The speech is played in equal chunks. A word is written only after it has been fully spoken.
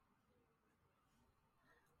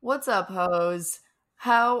What's up, hoes?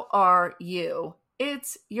 How are you?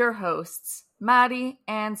 It's your hosts, Maddie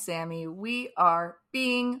and Sammy. We are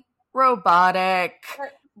being robotic.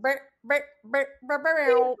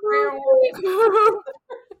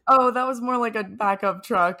 Oh, that was more like a backup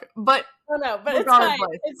truck, but Oh no, but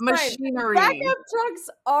regardless, it's fine. machinery. Backup trucks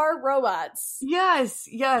are robots. Yes,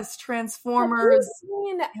 Transformers.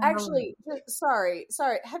 Actually, sorry.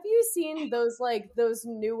 Have you seen those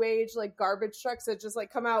new age garbage trucks that just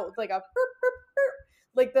come out with a burp, burp, burp,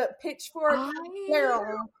 like the pitchfork?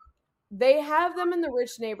 They have them in the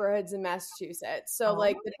rich neighborhoods in Massachusetts. So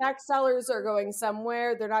the tax dollars are going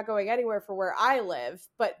somewhere. They're not going anywhere for where I live,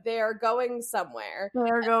 but they're going somewhere.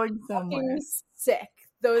 They're going somewhere. Sick.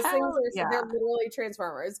 Those Hell things yeah. they're literally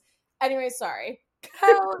Transformers. Anyway, sorry.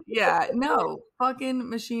 Hell yeah. No,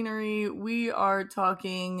 fucking machinery. We are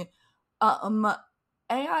talking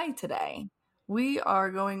AI today. We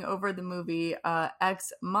are going over the movie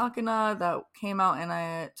Ex Machina that came out in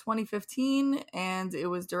 2015, and it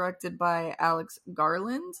was directed by Alex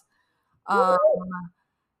Garland.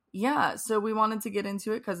 Yeah, so we wanted to get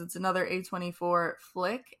into it because it's another A24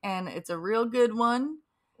 flick, and it's a real good one.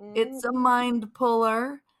 It's a mind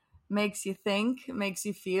puller. Makes you think, makes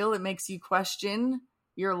you feel, it makes you question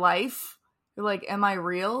your life. You're like, am I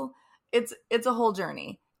real? It's a whole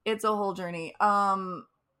journey. It's a whole journey.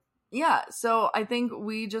 Yeah, so I think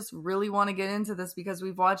we just really want to get into this because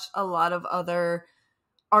we've watched a lot of other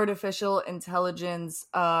artificial intelligence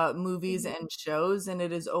movies and shows, and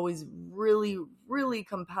it is always really, really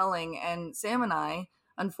compelling. And Sam and I,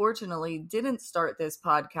 unfortunately, didn't start this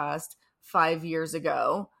podcast 5 years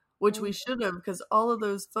ago, which we should have, because all of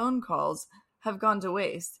those phone calls have gone to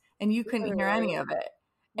waste and you couldn't hear any of it.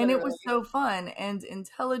 And it was so fun and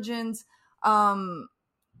intelligent.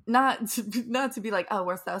 Not to be like, oh,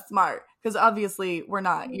 we're so smart, because obviously we're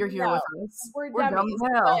not. You're here with us. We're dumb dummies, as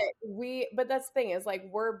hell. but that's the thing is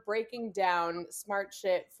we're breaking down smart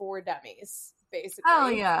shit for dummies, basically.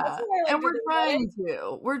 Hell yeah. And we're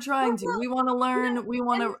trying to. We want to learn. Yeah. We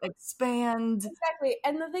want to expand. Exactly.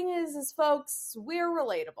 And the thing is folks, we're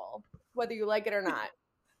relatable, whether you like it or not.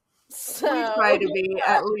 So. We try to be,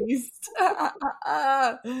 at least.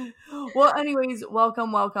 Well, anyways,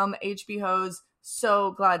 welcome, HB Hoes. So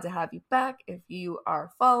glad to have you back if you are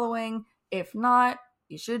following. If not,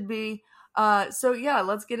 you should be. So yeah,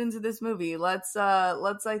 let's get into this movie. Let's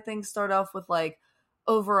I think start off with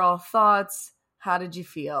overall thoughts. How did you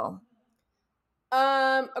feel?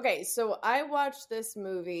 Okay, so I watched this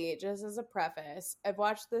movie, just as a preface. I've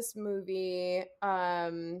watched this movie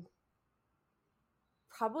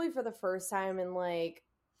probably for the first time in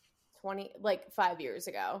 5 years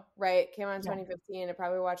ago, right? Came out in 2015. I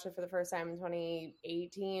probably watched it for the first time in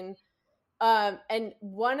 2018. And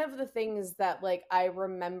one of the things that I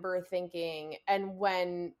remember thinking, and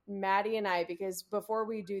when Maddie and I, because before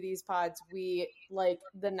we do these pods, we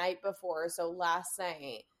the night before, so last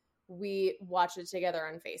night, we watched it together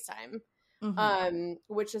on FaceTime,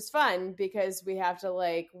 which is fun because we have to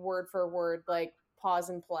word for word pause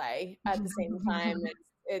and play at the same time.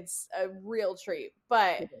 It's a real treat,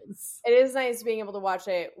 but it is nice being able to watch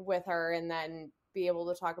it with her and then be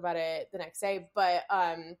able to talk about it the next day. But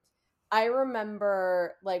I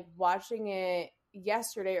remember watching it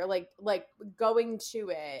yesterday, or going to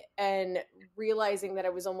it and realizing that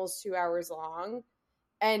it was almost 2 hours long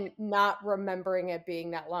and not remembering it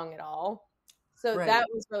being that long at all. So that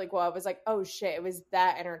was really cool. I was like, oh shit, it was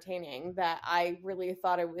that entertaining that I really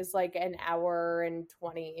thought it was an hour and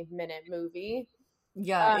 20-minute movie.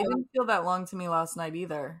 Yeah, it didn't feel that long to me last night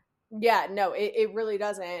either. Yeah, no, it really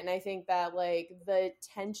doesn't. And I think that the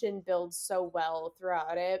tension builds so well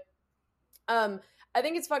throughout it. I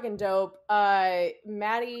think it's fucking dope.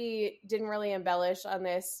 Maddie didn't really embellish on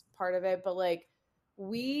this part of it, but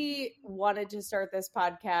we wanted to start this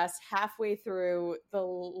podcast halfway through the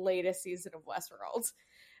latest season of Westworld.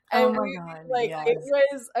 And it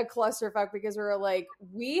was a clusterfuck because we were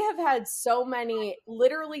we have had so many,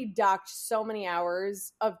 literally docked so many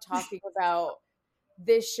hours of talking about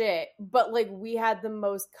this shit, but we had the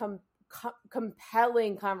most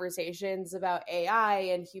compelling conversations about AI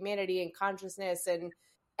and humanity and consciousness and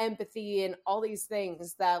empathy and all these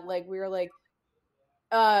things that we were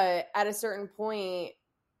at a certain point,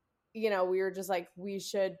 we were just we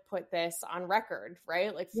should put this on record,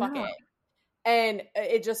 right? Fuck it. And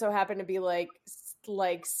it just so happened to be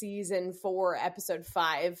season 4, episode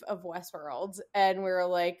 5 of Westworld. And we were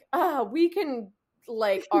we can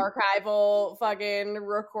archival fucking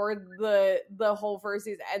record the whole first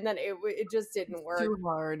season. And then it just didn't work. Too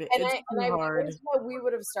hard. And I wish that we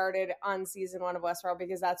would have started on season 1 of Westworld,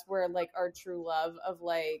 because that's where our true love of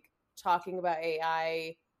talking about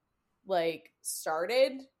AI like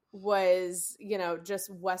started was, you know, just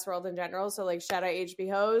Westworld in general. So like shout out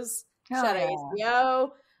HBOs, Hell shout out yeah.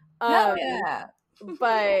 HBO. Hell Um, yeah.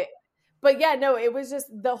 but yeah, no, it was just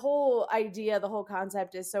the whole idea, the whole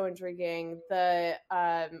concept is so intriguing.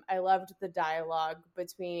 I loved the dialogue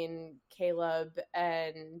between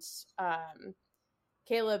um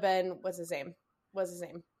Caleb and what's his name? What's his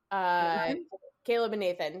name? Uh Nathan? Caleb and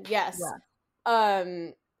Nathan. Yes. Yeah.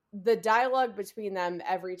 Um the dialogue between them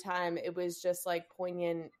every time, it was just like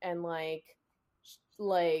poignant and like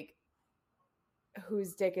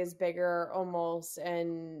whose dick is bigger almost,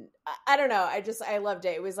 and I don't know, I loved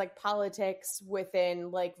it. It was like politics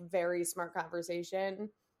within like very smart conversation.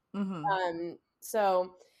 Mm-hmm.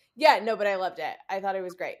 So yeah, no, but I loved it. I thought it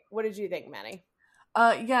was great. What did you think, Manny?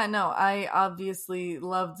 Yeah, no, I obviously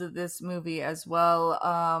loved this movie as well.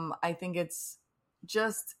 I think it's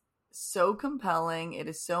just so compelling. It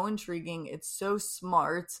is so intriguing. It's so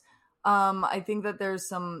smart. I think that there's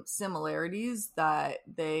some similarities that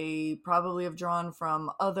they probably have drawn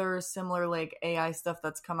from other similar like AI stuff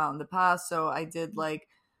that's come out in the past. So I did like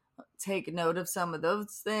take note of some of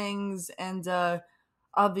those things, and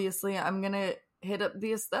obviously I'm gonna hit up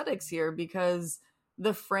the aesthetics here because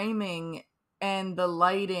the framing and the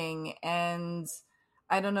lighting and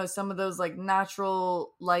I don't know, some of those like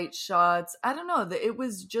natural light shots, I don't know, it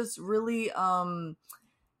was just really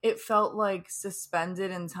it felt like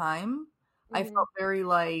suspended in time. I Mm-hmm. felt very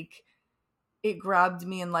like it grabbed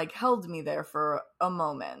me and like held me there for a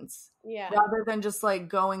moment Yeah. rather than just like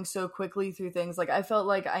going so quickly through things. Like I felt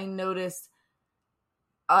like I noticed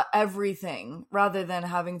everything rather than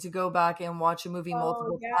having to go back and watch a movie Oh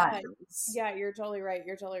multiple yeah. times. Yeah, you're totally right.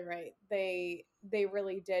 You're totally right. They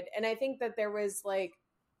really did. And I think that there was like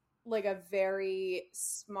a very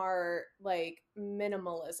smart like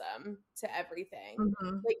minimalism to everything.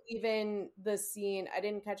 Hmm. Like even the scene, I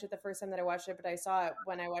didn't catch it the first time that I watched it, but I saw it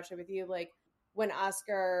when I watched it with you. Like when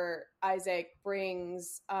Oscar Isaac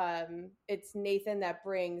brings it's Nathan that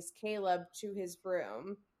brings Caleb to his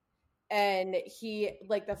room, and he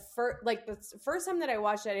like the first time that I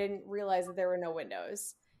watched it, I didn't realize that there were no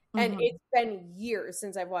windows. And Hmm. it's been years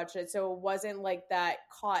since I've watched it, so it wasn't like that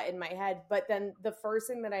caught in my head. But then the first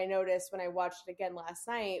thing that I noticed when I watched it again last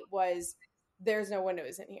night was there's no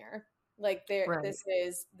windows in here. Like Right.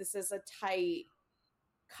 this is a tight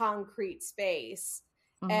concrete space.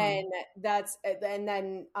 Hmm. And and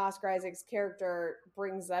then Oscar Isaac's character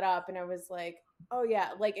brings that up, and I was like, oh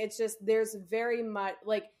yeah, like it's just there's very much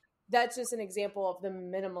like that's just an example of the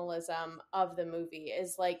minimalism of the movie,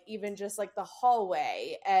 is like even just like the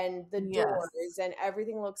hallway and the Yes. doors and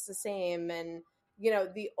everything looks the same. And you know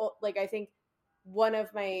the like I think one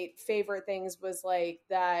of my favorite things was like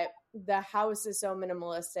that the house is so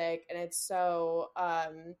minimalistic and it's so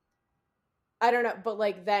I don't know, but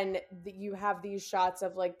like then you have these shots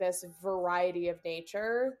of like this variety of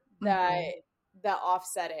nature that Hmm.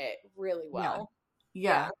 offset it really Yeah. well.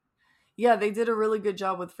 Yeah. Yeah. Yeah, they did a really good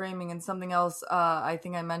job with framing. And something else I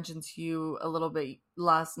think I mentioned to you a little bit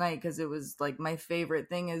last night because it was like my favorite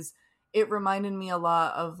thing is it reminded me a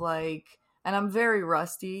lot of like, and I'm very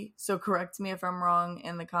rusty, so correct me if I'm wrong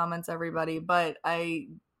in the comments, everybody, but I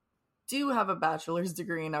do have a bachelor's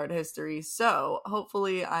degree in art history, so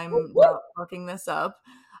hopefully Whoop, I'm whoop. not fucking this up.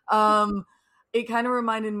 Um, it kind of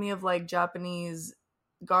reminded me of like Japanese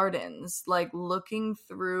gardens, like looking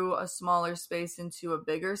through a smaller space into a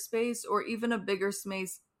bigger space, or even a bigger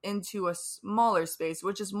space into a smaller space,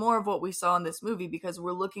 which is more of what we saw in this movie because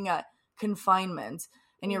we're looking at confinement.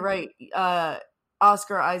 And you're Mhm. right,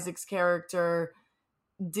 Oscar Isaac's character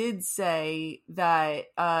did say that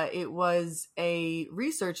it was a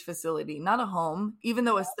research facility, not a home, even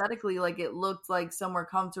though aesthetically, like it looked like somewhere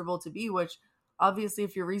comfortable to be, which obviously,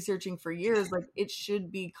 if you're researching for years, like it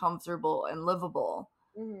should be comfortable and livable.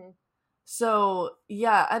 Mhm. So,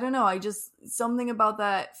 yeah, I don't know. I just, something about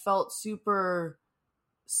that felt super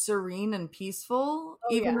serene and peaceful,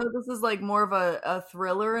 Oh even yeah. though this is like more of a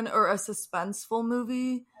thriller and or a suspenseful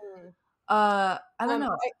movie. Mhm. I don't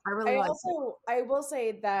know. I really I liked it. also I will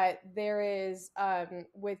say that there is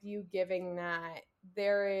with you giving that,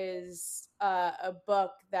 there is a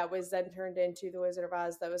book that was then turned into The Wizard of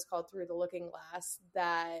Oz that was called Through the Looking Glass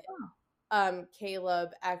that Oh,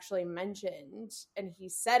 Caleb actually mentioned, and he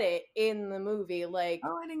said it in the movie, like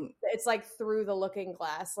oh, I didn't. it's like through the looking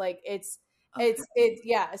glass, like Okay. it's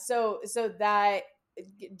yeah. So that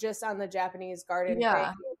just on the Japanese garden thing,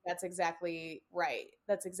 Yeah. that's exactly right.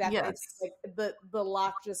 That's exactly, it's Yes. like the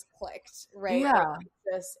lock just clicked, right? Like Yeah.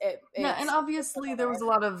 Yeah, and it's obviously there was a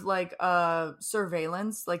lot of like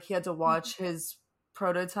surveillance, like he had to watch his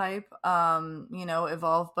prototype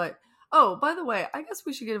evolve, but Oh, by the way, I guess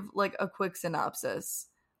we should give like a quick synopsis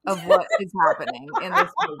of what is happening in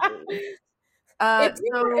this movie. If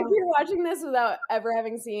So you're watching this without ever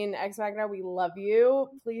having seen Ex Machina, we love you.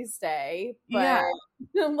 Please stay. But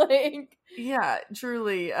yeah, like, yeah,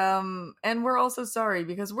 truly. And we're also sorry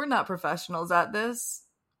because we're not professionals at this.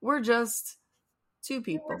 We're just two we're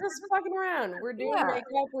people. just fucking around. We're doing Yeah.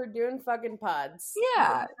 makeup. We're doing fucking pods.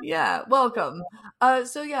 Yeah, welcome.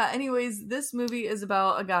 So yeah, anyways, this movie is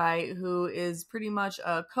about a guy who is pretty much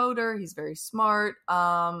a coder. He's very smart,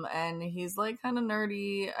 and he's like kind of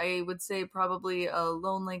nerdy. I would say probably a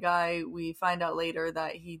lonely guy. We find out later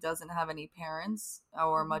that he doesn't have any parents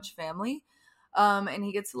or much family. And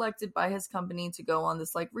he gets selected by his company to go on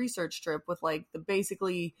this like research trip with like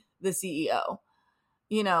basically the CEO,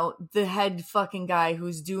 the head fucking guy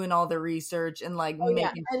who's doing all the research and like Oh yeah,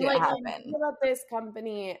 making and shit like you happen. think about this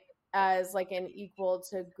company as like an equal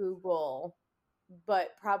to Google, but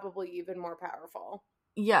probably even more powerful.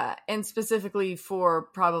 Yeah, and specifically for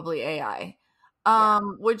probably AI, Yeah.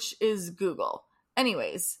 which is Google.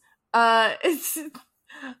 Anyways, it's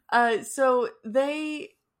so they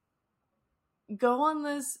go on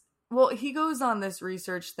this. Well, he goes on this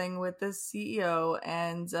research thing with this CEO,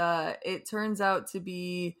 and it turns out to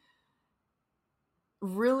be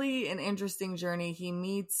really an interesting journey. He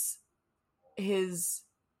meets his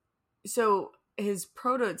his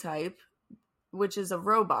prototype, which is a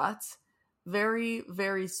robot, very,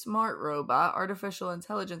 very smart robot, artificial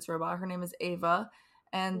intelligence robot. Her name is Ava.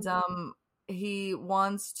 And he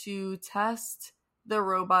wants to test the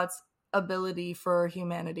robot's ability for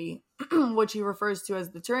humanity, which he refers to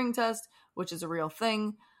as the Turing test, which is a real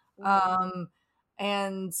thing.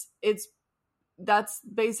 And that's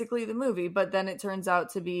basically the movie. But then it turns out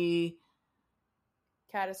to be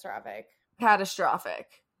Catastrophic.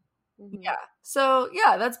 Yeah. So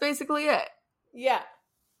yeah, that's basically it. Yeah.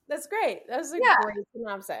 That's great. That's a great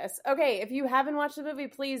synopsis. Okay, if you haven't watched the movie,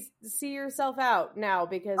 please see yourself out now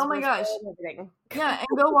because oh my gosh, yeah,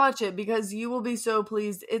 and go watch it because you will be so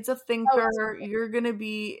pleased. It's a thinker. You're gonna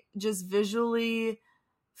be just visually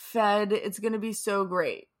fed. It's gonna be so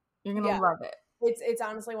great. You're gonna love it. It's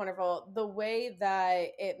honestly wonderful. The way that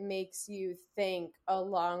it makes you think,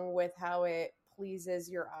 along with how it pleases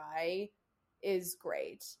your eye, is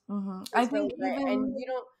great. I think really great. And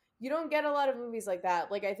you don't get a lot of movies like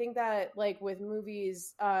that. Like I think that like with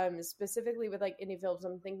movies, specifically with like indie films,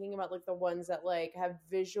 I'm thinking about like the ones that like have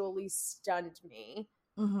visually stunned me.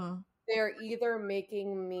 They're either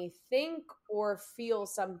making me think or feel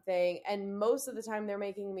something, and most of the time they're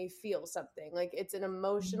making me feel something. Like it's an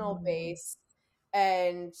emotional base,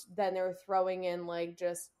 and then they're throwing in like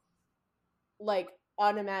just like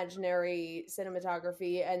unimaginary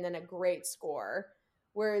cinematography and then a great score.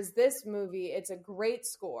 Whereas this movie, it's a great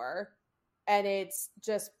score and it's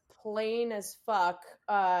just plain as fuck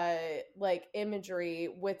like imagery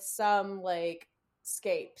with some like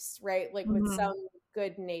scapes, right? Like with some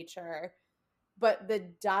good nature. But the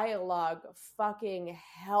dialogue fucking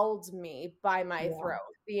held me by my throat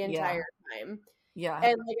the entire time. Yeah.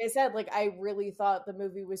 And like I said, like I really thought the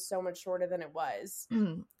movie was so much shorter than it was.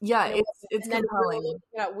 Yeah, it's compelling.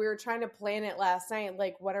 We were trying to plan it last night,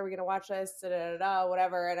 like when are we gonna watch this?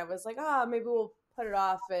 Whatever. And I was like, maybe we'll put it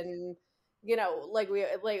off and like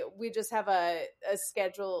we just have a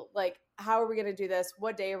schedule, like how are we gonna do this?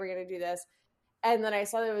 What day are we gonna do this? And then I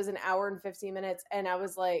saw that it was an hour and 15 minutes and I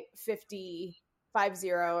was like 50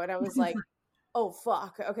 and I was like, oh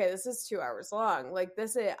fuck, okay, this is 2 hours long. Like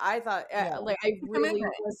this is, I thought like I really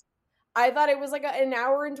was, I thought it was like an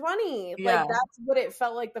hour and 20. Like that's what it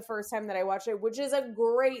felt like the first time that I watched it, which is a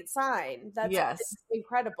great sign. That's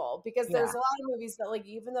incredible because there's a lot of movies that like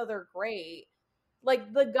even though they're great,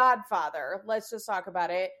 like The Godfather, let's just talk about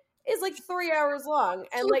it, is like 3 hours long.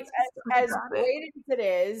 And like as great as it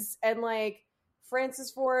is, and like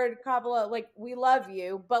Francis Ford Coppola, like we love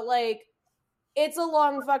you, but like it's a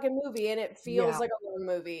long fucking movie and it feels like a long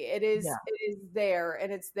movie. It is there and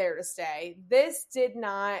it's there to stay. This did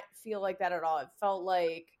not feel like that at all. It felt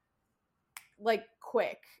like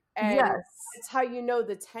quick. And it's how you know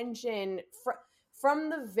the tension from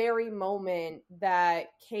the very moment that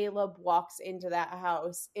Caleb walks into that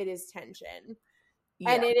house, it is tension.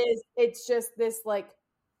 And it's just this like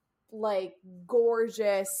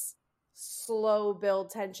gorgeous slow build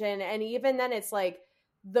tension. And even then it's like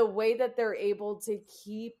the way that they're able to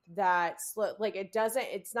keep that slow, like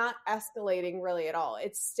it's not escalating really at all.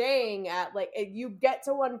 It's staying at like, you get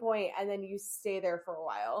to one point and then you stay there for a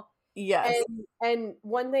while. And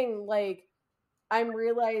one thing like I'm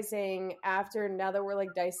realizing after, now that we're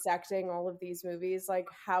like dissecting all of these movies, like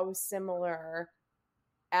how similar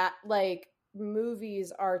at like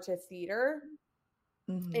movies are to theater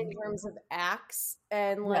in terms of acts.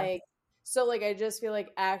 And Yes. like, so like I just feel like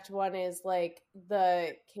act one is like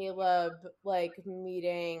the Caleb like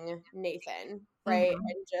meeting Nathan, right?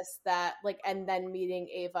 And just that, like, and then meeting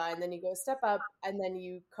Ava, and then you go step up, and then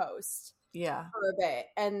you coast Yeah. for a bit,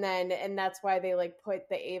 and that's why they like put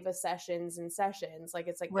the Ava sessions in sessions, like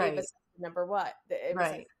it's like Right. Ava session number what, the Ava Right.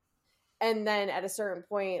 session. And then at a certain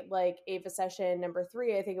point, like Ava session number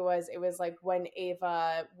 3, I think it was like when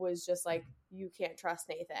Ava was just like, you can't trust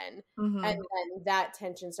Nathan. And then that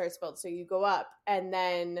tension starts to build. So you go up, and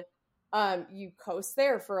then you coast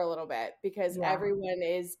there for a little bit, because everyone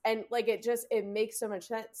is, and like it makes so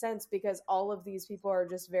much sense, because all of these people are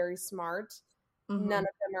just very smart. None of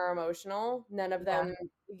them are emotional. None of them,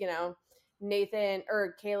 you know, Nathan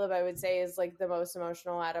or Caleb, I would say, is like the most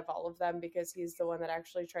emotional out of all of them, because he's the one that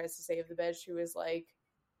actually tries to save the bitch, who is like,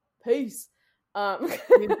 peace.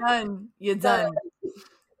 You're done. You're done.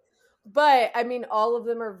 But I mean, all of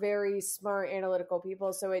them are very smart, analytical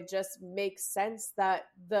people, so it just makes sense that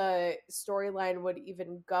the storyline would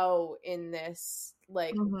even go in this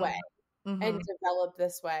like way and develop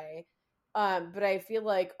this way. But I feel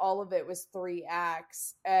like all of it was 3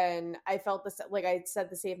 acts, and I felt this, like I said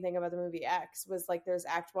the same thing about the movie X, was like there's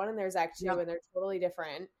act 1 and there's act 2, and they're totally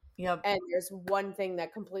different. And there's one thing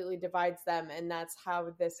that completely divides them, and that's how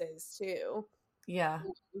this is too.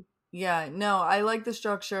 Yeah, no, I like the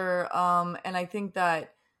structure. And I think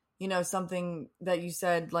that, you know, something that you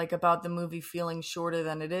said, like about the movie feeling shorter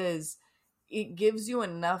than it is, it gives you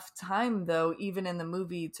enough time, though, even in the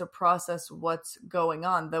movie, to process what's going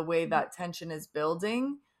on, the way that tension is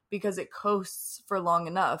building, because it coasts for long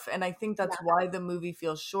enough. And I think that's why the movie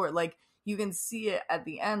feels short. Like, you can see it at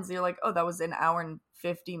the ends. You're like, oh, that was an hour and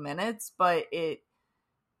 50 minutes, but it,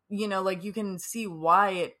 you know, like you can see why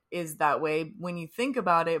it is that way when you think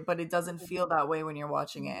about it, but it doesn't feel that way when you're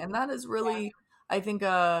watching it. And that is really, I think,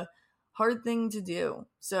 a hard thing to do.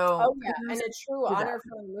 So, and a true honor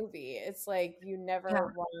for a movie. It's like you never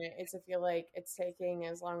want it to feel like it's taking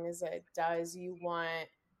as long as it does. You want,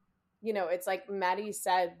 you know, it's like Maddie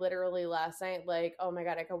said literally last night, like, oh my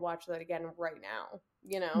God, I could watch that again right now,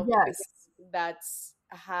 you know? Yes. Because that's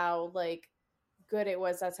how like good it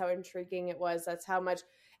was. That's how intriguing it was. That's how much.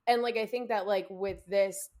 And like, I think that like with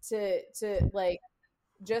this to like,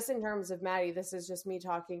 just in terms of Maddie, this is just me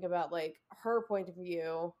talking about like her point of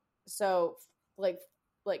view. So like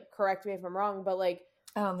correct me if I'm wrong, but like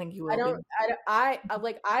I don't think you will.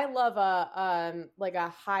 I love a like a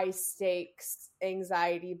high stakes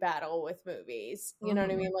anxiety battle with movies. You know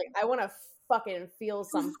what I mean? Like I want to fucking feel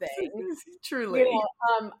something. Truly. You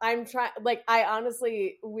know, I'm trying, like, I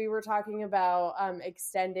honestly, we were talking about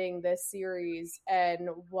extending this series and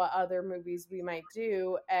what other movies we might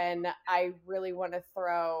do, and I really want to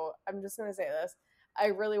throw, I'm just gonna say this, I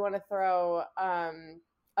really want to throw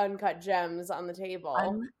Uncut Gems on the table.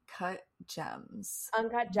 Uncut Gems.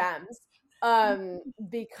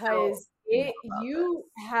 Because you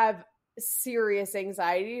have serious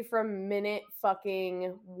anxiety from minute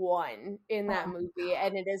fucking 1 in that movie,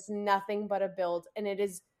 and it is nothing but a build, and it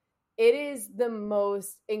is the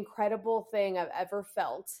most incredible thing I've ever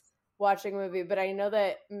felt watching a movie. But I know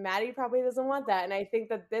that Maddie probably doesn't want that, and I think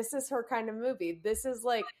that this is her kind of movie. This is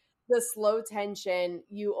like the slow tension,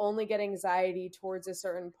 you only get anxiety towards a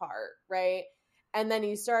certain part, right? And then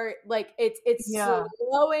you start, like, it's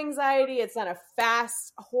slow anxiety. It's not a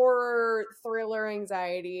fast horror thriller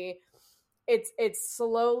anxiety. It's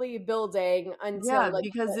slowly building until like,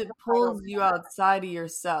 because it pulls you outside of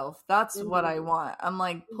yourself. That's what I want. I'm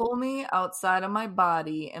like, pull me outside of my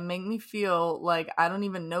body and make me feel like I don't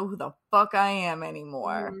even know who the fuck I am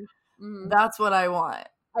anymore. That's what I want.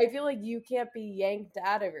 I feel like you can't be yanked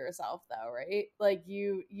out of yourself though, right? Like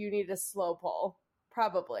you need a slow pull,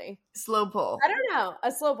 probably. Slow pull. I don't know,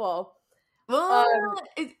 a slow pull. Well,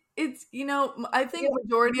 it's you know, I think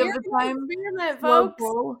majority of the time slow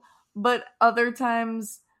pull, but other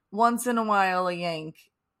times, once in a while, a yank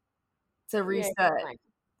to reset,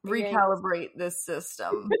 recalibrate this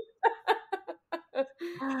system. A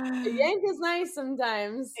yank is nice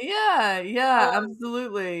sometimes. Yeah,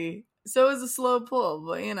 absolutely. So is a slow pull,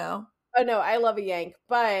 but you know. Oh no, I love a yank,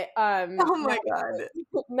 but oh my God,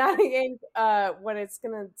 not a yank when it's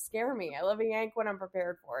gonna scare me. I love a yank when I'm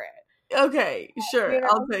prepared for it. Okay, sure, you know?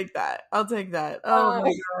 I'll take that. Oh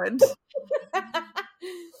my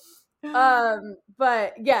God.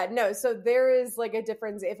 But yeah, no, so there is like a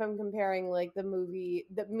difference if I'm comparing like the movie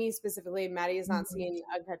that me specifically, Maddie has not seen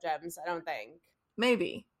Uncut Gems, I don't think.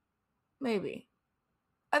 Maybe.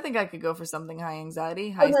 I think I could go for something high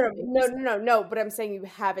anxiety. No, but I'm saying you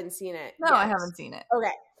haven't seen it. No, I haven't seen it.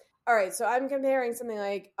 Okay. All right, so I'm comparing something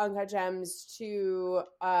like Uncut Gems to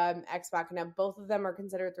Ex Machina. Both of them are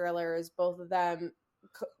considered thrillers. Both of them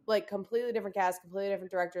like completely different cast, completely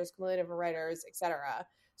different directors, completely different writers, etc.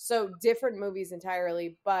 So different movies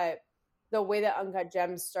entirely, but the way that Uncut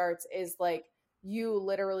Gems starts is like you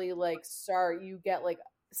literally like start, you get like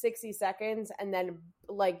 60 seconds and then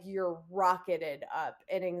like you're rocketed up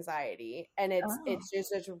in anxiety, and it's Oh. it's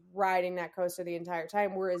just riding that coaster the entire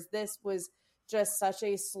time, whereas this was just such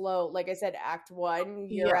a slow, like I said, act one,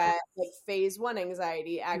 you're Yeah. at like phase one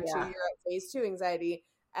anxiety, act two, Yeah. you're at phase two anxiety,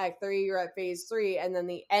 act three, you're at phase three, and then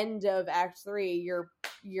the end of act three,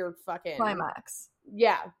 you're fucking Climax.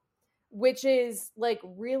 yeah. Which is like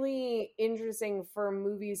really interesting for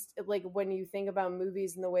movies. Like when you think about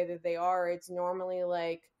movies in the way that they are, it's normally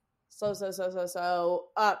like so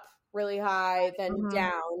up really high, then Mm-hmm.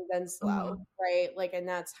 down, then slow, Mm-hmm. right? Like, and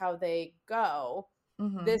that's how they go.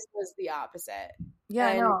 Mm-hmm. This was the opposite. Yeah,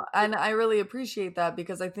 And no, and I really appreciate that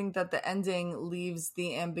because I think that the ending leaves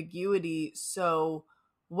the ambiguity so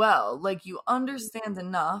well. Like you understand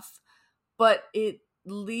enough, but it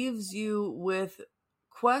leaves you with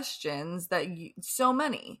questions that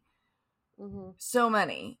mhm. so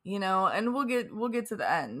many, and we'll get to the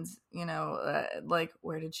end, like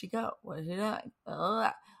where did she go? What did she do?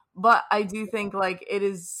 But I do think like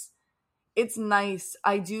it's nice.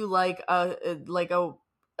 I do like a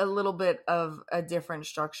little bit of a different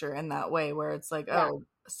structure in that way where it's like, Yeah. oh,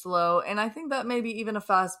 slow. And I think that maybe even a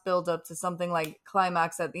fast build up to something like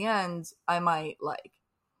climax at the end, I might like.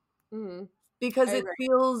 Mm-hmm. Because I it agree.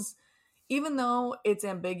 feels, even though it's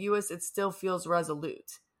ambiguous, it still feels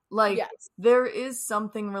resolute. Like Yes. there is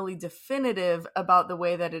something really definitive about the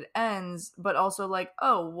way that it ends, but also like,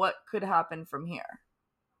 oh, what could happen from here?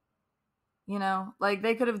 Like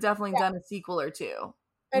they could have definitely Yeah. done a sequel or two.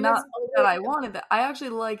 And Not it's that always, I wanted that. I actually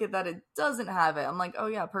like it that it doesn't have it. I'm like, oh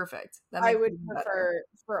yeah, perfect. That I makes it would even better. prefer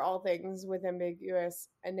for all things with ambiguous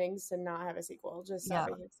endings to not have a sequel. Just stop Yeah,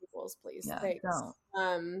 making sequels, please. yeah, Thanks.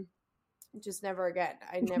 don't. Just never again.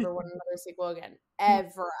 I never want another sequel again.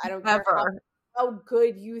 Ever. I don't care Ever. how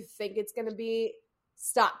good you think it's gonna be.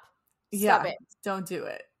 Stop. Stop Yeah, it. don't do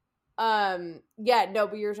it. Yeah, no,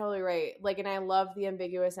 but you're totally right. Like, and I love the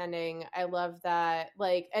ambiguous ending. I love that,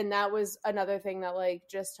 like, and that was another thing that, like,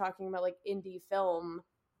 just talking about like indie film,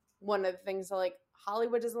 one of the things that like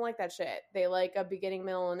Hollywood doesn't like that shit. They like a beginning,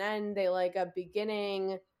 middle, and end. They like a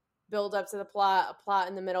beginning build up to the plot, a plot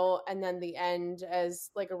in the middle, and then the end as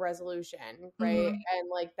like a resolution, right? Mm-hmm. And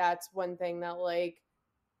like that's one thing that like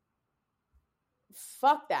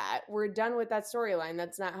fuck that. We're done with that storyline.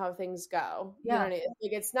 That's not how things go. You know Yeah. what I mean?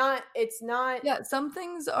 Like it's not Yeah, some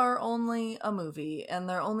things are only a movie and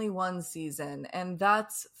they're only one season, and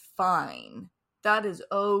that's fine. That is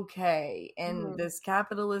okay. In Mhm. this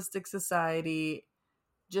capitalistic society,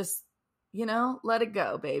 just, let it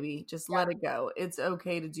go, baby. Just let Yeah. it go. It's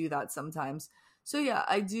okay to do that sometimes. So, yeah,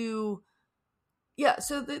 I do. Yeah,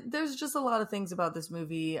 so there's just a lot of things about this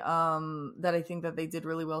movie that I think that they did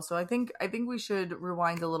really well. So I think we should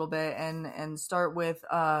rewind a little bit and start with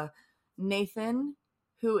Nathan,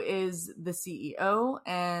 who is the CEO,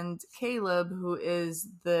 and Caleb, who is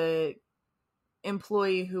the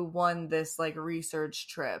employee who won this like research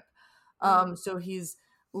trip. Mhm. So he's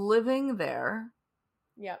living there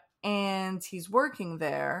Yep. and he's working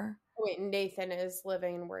there. Wait, Nathan is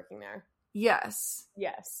living and working there. Yes.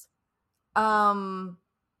 Yes. Um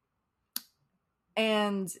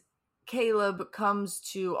And Caleb comes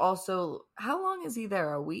to also, how long is he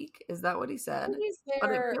there? A week? Is that what he I said? think he's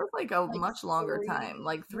But it there feels like a like much longer three. time,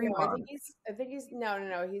 like three No, months. I think he's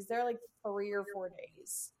no. He's there like 3 or 4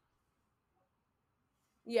 days.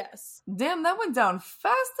 Yes. Damn, that went down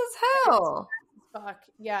fast as It's hell. fuck.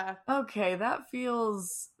 Yeah. Okay, that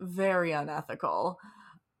feels very unethical.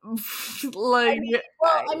 I Like, mean,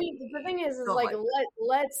 well, I I mean, the thing is don't like like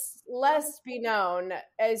let's be known.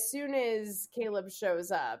 As soon as Caleb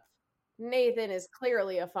shows up, Nathan is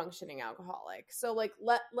clearly a functioning alcoholic. So like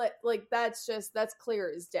like that's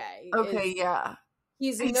clear as day. it. Okay, Is yeah.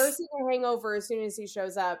 he's It's nursing a hangover as soon as he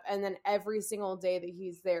shows up, and then every single day that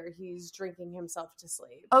he's there, he's drinking himself to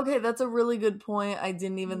sleep. okay, that's a really good point. I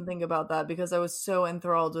didn't Mm-hmm. even think about that because I was so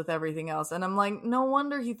enthralled with everything else. And I'm like, no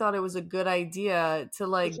wonder he thought it was a good idea to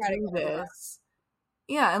To like try to do get him drunk. this.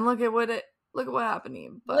 Yeah, and look at what happened to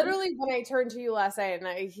you, bud. Literally, when I turned to you last night,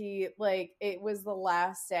 and he like it was the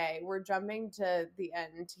last day. We're jumping to the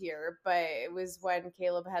end here, but it was when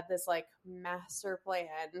Caleb had this like master plan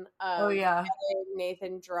Oh of yeah. getting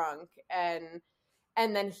Nathan drunk, and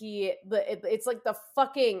then it's like the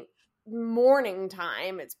fucking morning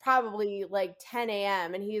time. It's probably like 10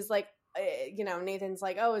 a.m. and he's like, Nathan's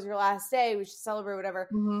like, oh, it's your last day, we should celebrate, whatever.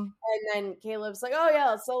 Mm-hmm. And then Caleb's like, oh yeah,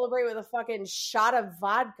 let's celebrate with a fucking shot of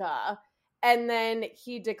vodka. And then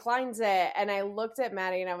he declines it. And I looked at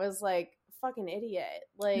Maddie and I was like, fucking idiot.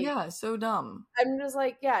 Like, Yeah, so dumb. I'm just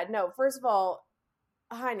like, yeah, no, first of all,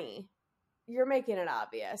 honey, you're making it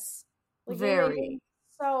obvious. Like, you're making Very. it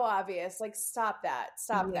so obvious. Like, stop that.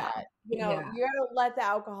 Stop Yeah. that. You gotta let the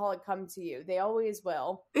alcoholic come to you. They always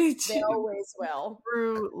will. They always will.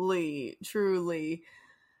 Truly.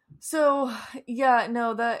 So, yeah,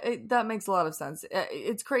 no, that makes a lot of sense.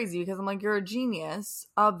 It's crazy because I'm like, you're a genius,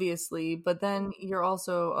 obviously, but then you're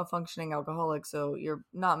also a functioning alcoholic, so you're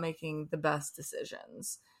not making the best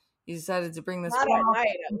decisions. You decided to bring this Not at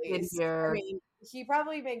night, at least. here. I mean, he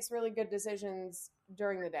probably makes really good decisions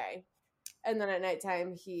during the day, and then at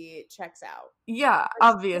nighttime he checks out. Yeah,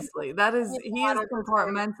 obviously. That is, he is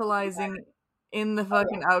compartmentalizing in the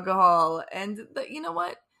fucking alcohol, and you know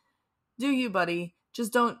what? Do you, buddy?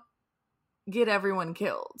 Just don't get everyone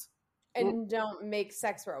killed. And don't make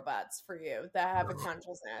sex robots for you that have a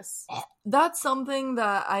consciousness. That's something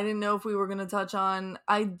that I didn't know if we were going to touch on.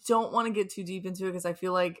 I don't want to get too deep into it because I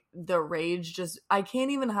feel like the rage I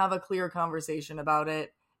can't even have a clear conversation about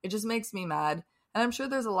it. It just makes me mad. And I'm sure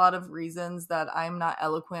there's a lot of reasons that I'm not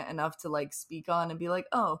eloquent enough to like speak on and be like,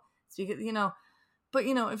 oh, speak it, but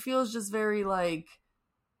it feels just very like,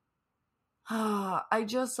 I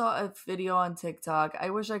just saw a video on TikTok. I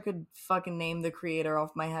wish I could fucking name the creator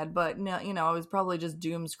off my head, but no, I was probably just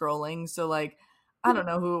doom scrolling. So like, I don't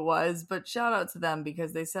know who it was, but shout out to them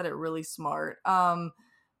because they said it really smart. But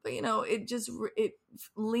it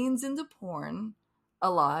leans into porn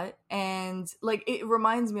a lot, and like it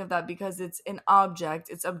reminds me of that because it's an object,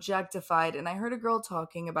 it's objectified. And I heard a girl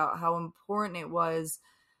talking about how important it was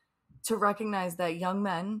to recognize that young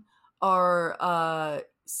men are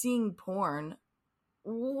seeing porn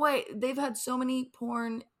they've had so many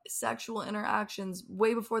porn sexual interactions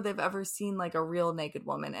way before they've ever seen like a real naked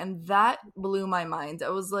woman, and that blew my mind. I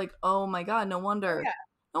was like, oh my god, no wonder.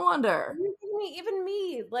 No wonder. Even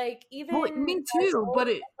me, like, even well, me too, but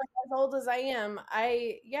as old as I am,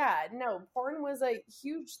 porn was a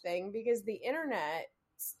huge thing because the internet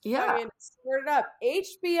spurred it up.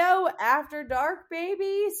 HBO After Dark,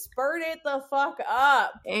 baby, spurred it the fuck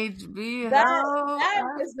up. HBO. That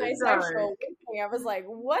was my sexual awakening. I was like,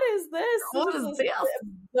 what is this? What is this?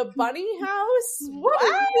 The bunny house? What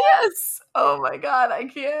is this? Oh my god, I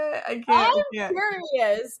can't. I'm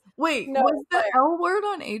curious. Wait, was the L Word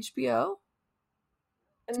on HBO?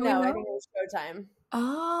 No, I think it was Showtime.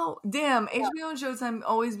 Oh, damn. HBO and Showtime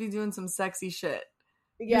always be doing some sexy shit.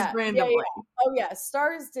 Yeah. Randomly. Oh yeah,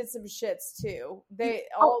 Stars did some shits too.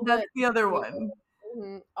 That's the other one.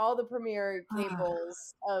 All the premiere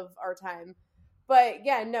cables of our time. But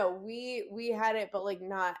yeah, no, we had it, but like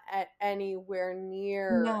not at anywhere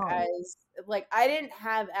near as like I didn't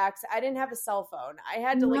have access. I didn't have a cell phone. I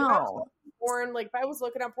had to like if I was looking at porn, like if I was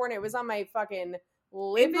looking at porn, it was on my fucking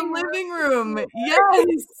living room.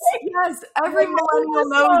 Yes. Every millennial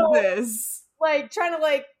knows this. Like trying to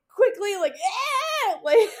like quickly like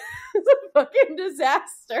it's a fucking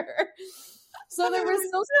disaster. So there was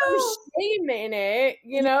still some shame in it,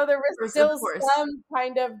 there was still some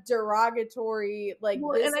kind of derogatory like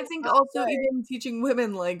and I think also even teaching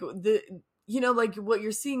women like like what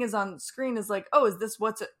you're seeing is on screen is like, oh, is this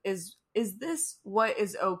what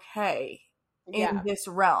is okay in this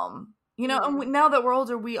realm? And now that we're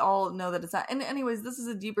older, we all know that it's not. And anyways, this is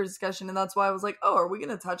a deeper discussion, and that's why I was like, oh, are we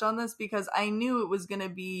going to touch on this? Because I knew it was going to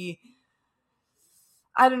be,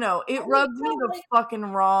 I don't know, it rubbed me the fucking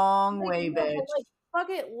wrong way, bitch. Like,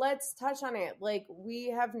 fuck it, let's touch on it. Like,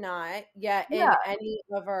 we have not yet in any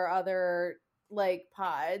of our other like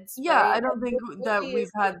pods. Yeah, right? I don't think that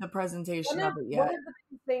we've had the presentation of it yet. One of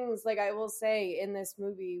the things, like I will say in this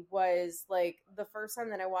movie was like the first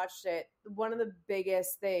time that I watched it, one of the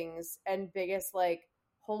biggest things and biggest like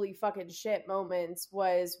holy fucking shit moments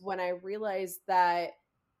was when I realized that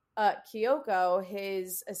Kyoko,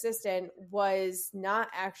 his assistant, was not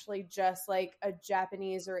actually just like a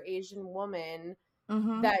Japanese or Asian woman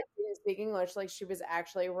that didn't speak English. Like she was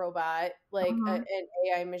actually a robot, like an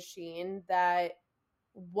AI machine that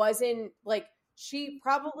wasn't like, she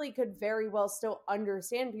probably could very well still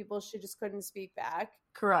understand people. She just couldn't speak back.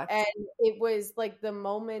 Correct. And it was like the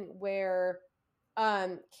moment where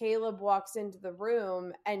Caleb walks into the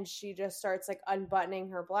room and she just starts like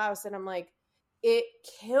unbuttoning her blouse. And I'm like, it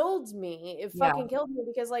killed me. It fucking killed me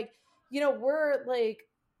because like, we're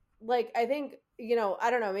like, I think, I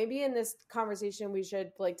don't know, maybe in this conversation we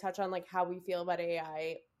should like touch on like how we feel about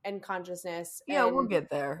AI and consciousness. Yeah, and we'll get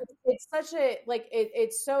there. It's such a like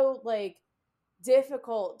it's so like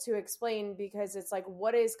difficult to explain because it's like,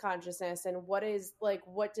 what is consciousness and what is like,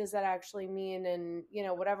 what does that actually mean, and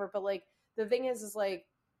whatever. But like the thing is like,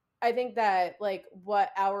 I think that like what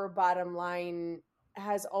our bottom line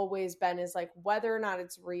has always been is like, whether or not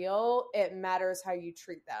it's real, it matters how you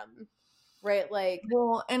treat them, right? Like,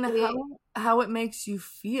 Well, and how it makes you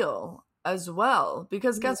feel as well,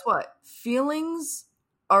 because guess what, feelings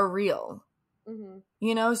are real.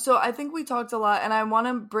 So I think we talked a lot, and I want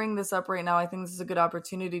to bring this up right now. I think this is a good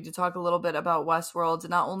opportunity to talk a little bit about Westworld,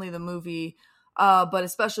 not only the movie, but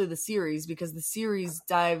especially the series, because the series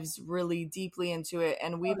dives really deeply into it.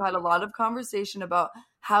 And we've had a lot of conversation about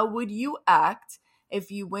how would you act if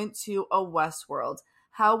you went to a Westworld?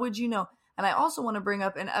 How would you know? And I also want to bring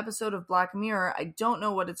up an episode of Black Mirror. I don't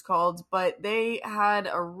know what it's called, but they had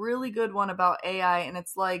a really good one about AI, and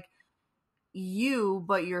it's like you,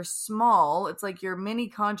 but you're small. It's like your mini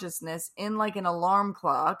consciousness in like an alarm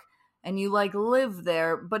clock, and you like live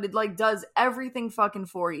there, but it like does everything fucking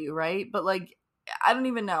for you, right? But like, I don't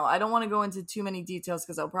even know. I don't want to go into too many details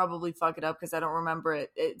because I'll probably fuck it up because I don't remember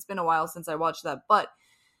it. It's been a while since I watched that, but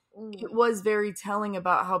it was very telling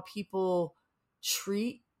about how people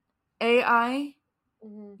treat AI.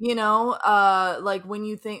 Like when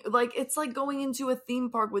you think like it's like going into a theme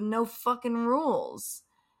park with no fucking rules.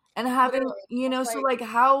 And having, so like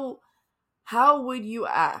how would you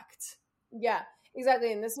act? Yeah,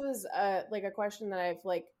 exactly. And this was like a question that I've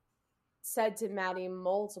like said to Maddie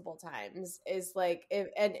multiple times, is like, if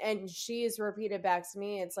and she's repeated back to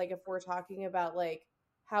me, it's like, if we're talking about like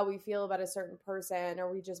how we feel about a certain person,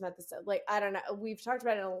 or we just met this, like, I don't know, we've talked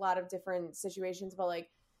about it in a lot of different situations, but like,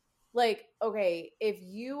 okay, if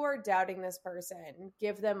you are doubting this person,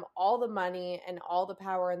 give them all the money and all the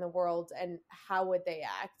power in the world, and how would they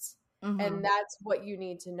act? And that's what you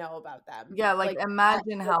need to know about them. Yeah, like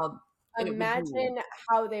imagine how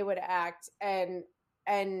how they would act, and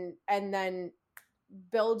then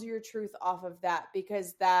build your truth off of that,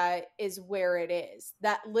 because that is where it is.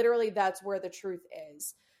 That literally, that's where the truth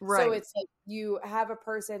is. Right. So it's like, you have a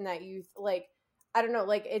person that you like, I don't know,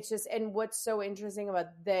 like, it's just, and what's so interesting about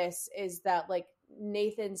this is that like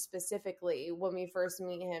Nathan specifically, when we first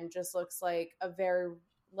meet him, just looks like a very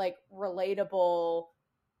like relatable,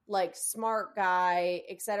 like smart guy,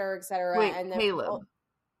 et cetera, et cetera. Wait, and then Caleb.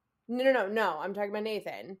 No. I'm talking about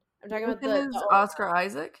Nathan. I'm talking about the Oscar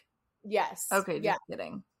Isaac. Yes. Okay, just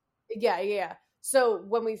kidding. Yeah. So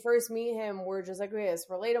when we first meet him, we're just like, okay, this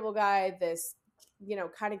relatable guy, this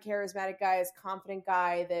kind of charismatic guy, this confident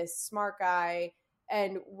guy, this smart guy,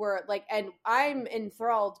 and we're like, and I'm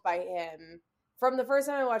enthralled by him from the first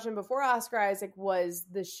time I watched him, before Oscar Isaac was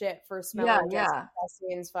the shit for smelling Jessica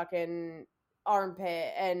Chastain's fucking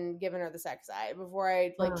armpit and giving her the sex eye, before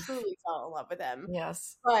I like truly fell in love with him.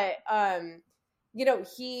 Yes. But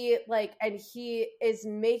he like, and he is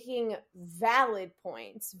making valid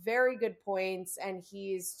points, very good points, and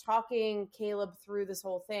he's talking Caleb through this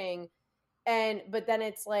whole thing. But then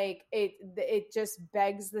it's like, it just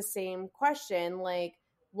begs the same question. Like,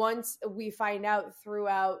 once we find out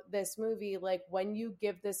throughout this movie, like, when you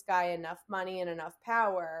give this guy enough money and enough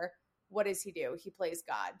power, what does he do? He plays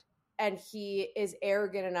God. And he is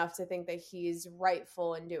arrogant enough to think that he's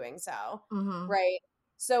rightful in doing so. Right.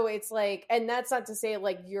 So it's like, and that's not to say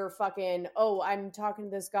like you're fucking, oh, I'm talking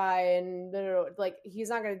to this guy and like, he's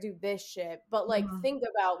not going to do this shit. But like, think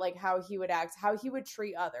about like how he would act, how he would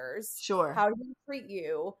treat others. Sure. How he would treat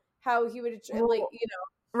you, how he would, like,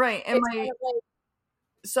 Right. And kind of like,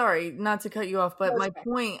 sorry, not to cut you off, but my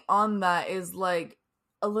point on that is like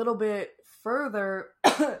a little bit further,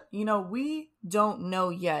 we don't know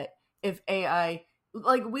yet if AI,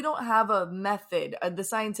 like, we don't have a method, the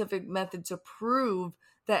scientific method to prove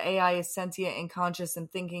that AI is sentient and conscious and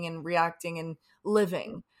thinking and reacting and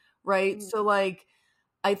living, right? So like,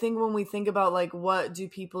 I think when we think about like, what do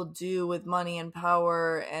people do with money and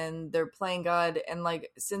power, and they're playing God, and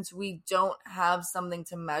like, since we don't have something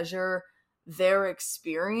to measure their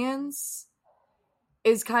experience,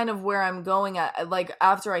 is kind of where I'm going at. Like,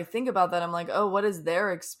 after I think about that, I'm like, oh, what is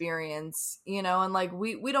their experience? And like,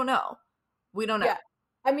 we don't know. We don't know. Yeah.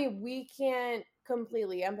 I mean, we can't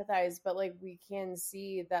completely empathize, but like, we can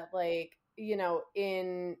see that like,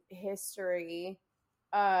 in history,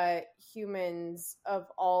 humans of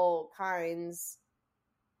all kinds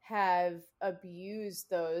have abused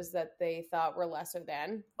those that they thought were lesser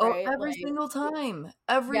than, right? Oh, every single time.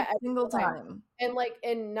 Every single time. And like,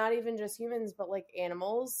 and not even just humans, but like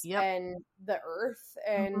animals and the earth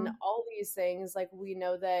and all these things. Like, we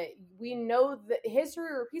know that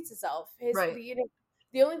history repeats itself. History,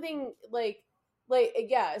 the only thing like like,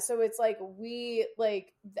 yeah, so it's like we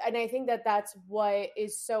like, and I think that that's what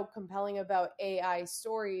is so compelling about AI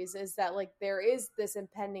stories, is that like there is this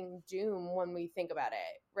impending doom when we think about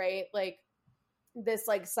it, right? Like this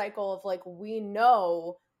like cycle of like, we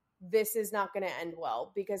know this is not going to end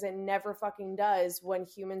well, because it never fucking does when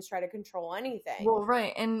humans try to control anything. Well,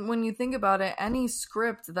 right. And when you think about it, any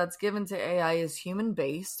script that's given to AI is human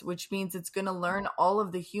based, which means it's going to learn all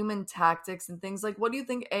of the human tactics and things. Like, what do you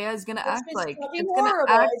think AI is going to Which act is like? fucking It's going to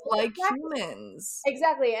horrible. act like humans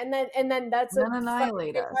Exactly. And then that's and a then fucking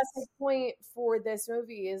annihilate us. fantastic point for this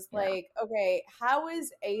movie, is Yeah. like, okay, how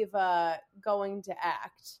is Ava going to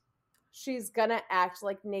act? She's gonna act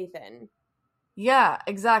like Nathan. Yeah,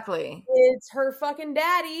 exactly. It's her fucking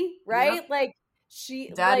daddy, right? Yep. Like she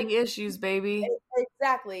Daddy like issues, baby.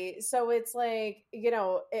 exactly. So it's like,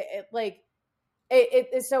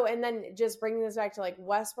 so, and then just bringing this back to like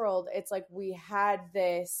Westworld, it's like we had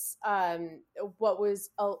this what was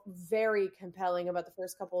very compelling about the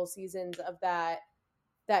first couple of seasons of that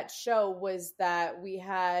show was that we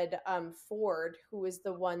had Ford, who was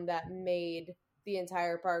the one that made the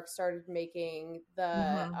entire park, started making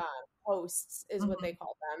the hosts, is what they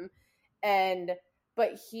call them. And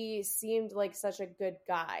but he seemed like such a good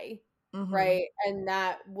guy, right? And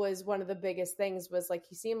that was one of the biggest things, was like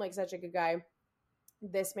he seemed like such a good guy.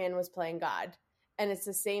 This man was playing God. And it's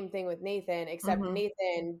the same thing with Nathan, except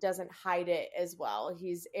Nathan doesn't hide it as well.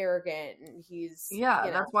 He's arrogant, and he's, Yeah,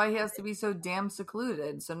 you know, that's why he has to be so damn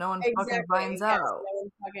secluded, so no one fucking exactly, finds yes, out. no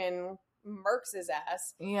one fucking murks his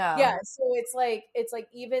ass. Yeah. Yeah, so it's like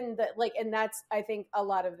even the like, and that's, I think a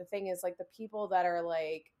lot of the thing is like the people that are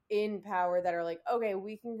like in power, that are like, okay,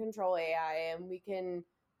 we can control AI and we can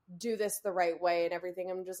do this the right way and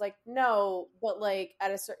everything. I'm just like, no, but like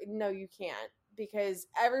at a certain, no, you can't, because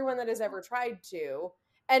everyone that has ever tried to,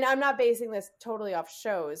 and I'm not basing this totally off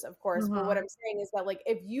shows, of course, but what I'm saying is that like,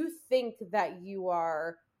 if you think that you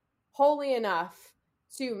are holy enough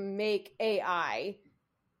to make AI,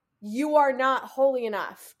 you are not holy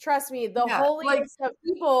enough. Trust me, the holiest of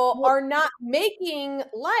people are not making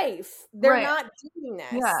life. They're not doing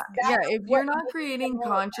this. Yeah, That's if what you're not makes them creating holy.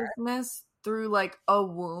 consciousness through like a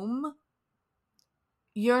womb,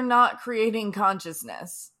 you're not creating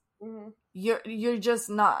consciousness. You're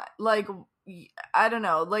just not. Like, I don't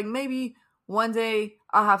know, like maybe one day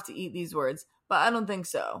I'll have to eat these words, but I don't think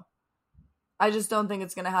so. I just don't think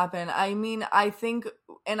it's going to happen. I mean, I think,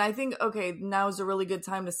 okay, now is a really good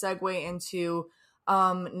time to segue into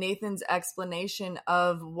Nathan's explanation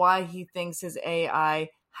of why he thinks his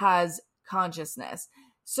AI has consciousness.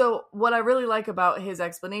 So what I really like about his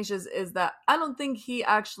explanations is that I don't think he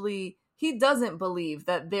doesn't believe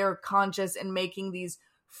that they're conscious and making these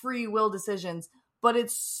free will decisions, but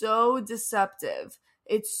it's so deceptive.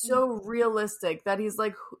 It's so realistic that he's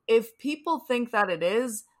like, if people think that it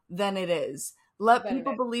is, then it is. Let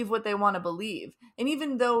people believe what they want to believe. And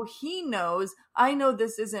even though he knows, I know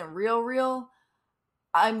this isn't real,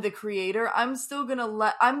 I'm the creator, I'm gonna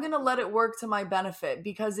let it work to my benefit,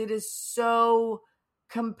 because it is so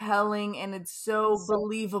compelling and it's so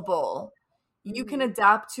believable. You can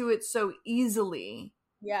adapt to it so easily.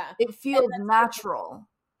 Yeah. It feels natural.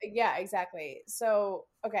 Yeah, exactly. So,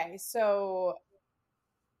 okay, so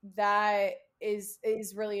that is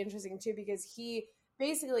really interesting too, because he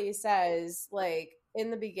basically says, like, in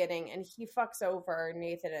the beginning, and he fucks over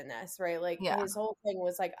Nathan in this, right? Like, his whole thing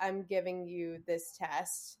was like, I'm giving you this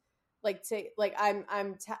test, like, to like, I'm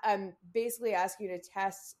basically asking you to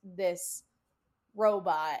test this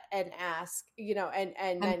robot and ask,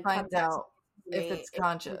 and then find out if it's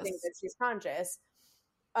conscious. If you think that she's conscious.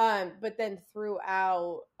 But then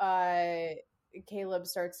throughout, Caleb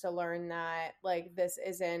starts to learn that like this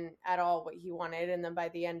isn't at all what he wanted, and then by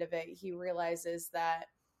the end of it, he realizes that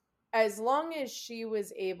as long as she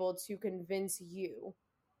was able to convince you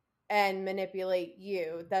and manipulate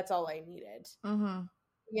you, that's all I needed. And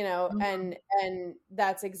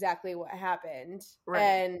that's exactly what happened. Right.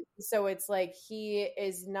 And so it's like he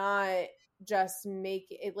is not just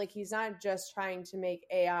he's not just trying to make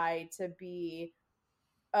AI to be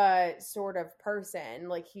a sort of person.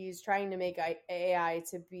 Like, he's trying to make AI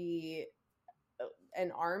to be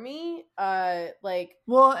an army.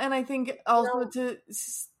 Well, and I think also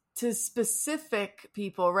to specific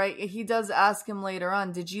people, right? He does ask him later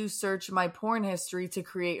on, did you search my porn history to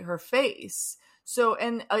create her face? So,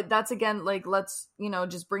 and that's again, like, let's,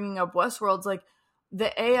 just bringing up Westworld's, like,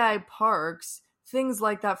 the AI parks, things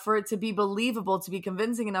like that, for it to be believable, to be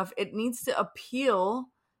convincing enough, it needs to appeal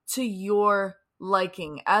to your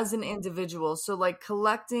liking as an individual. So, like,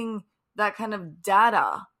 collecting that kind of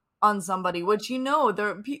data on somebody, which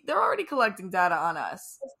they're already collecting data on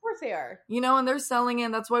us. Of course they are. You know, and they're selling it.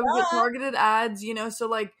 And that's why we get targeted ads, you know? So,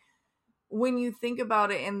 like, when you think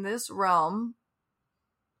about it in this realm,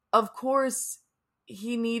 of course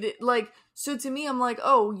he needed, like, so to me, I'm like,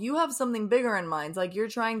 oh, you have something bigger in mind. Like, you're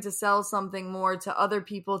trying to sell something more to other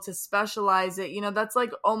people to specialize it. You know, that's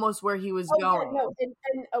like almost where he was going. Yeah,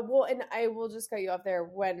 no, and I will just cut you off there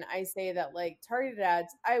when I say that, like, targeted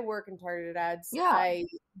ads. I work in targeted ads. Yeah. I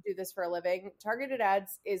do this for a living. Targeted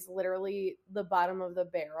ads is literally the bottom of the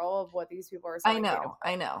barrel of what these people are selling.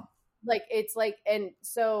 I know. Like, it's like, and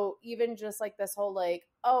so even just like this whole, like,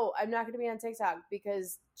 oh, I'm not going to be on TikTok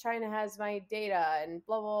because China has my data and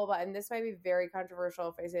blah, blah, blah. And this might be very controversial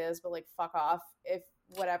if I say this, but, like, fuck off. If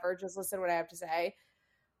whatever, just listen to what I have to say.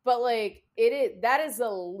 But, like, that is the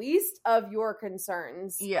least of your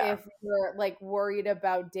concerns. Yeah. If you're, like, worried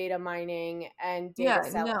about data mining and data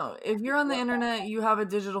selling. No. If you're on the internet, you have a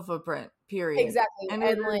digital footprint, period. Exactly. And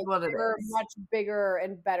like, what it there are is. much bigger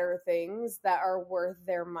and better things that are worth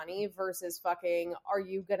their money versus fucking, are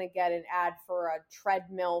you going to get an ad for a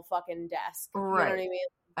treadmill fucking desk? Right. You know what I mean?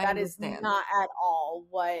 That is not at all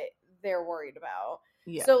what they're worried about.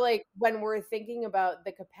 Yeah. So, like, when we're thinking about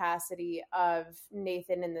the capacity of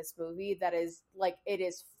Nathan in this movie, that is, like, it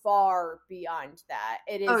is far beyond that.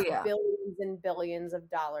 It is billions and billions of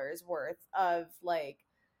dollars worth of, like,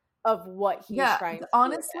 of what he's trying to do.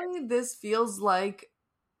 Honestly, this feels like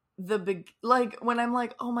the big, like, when I'm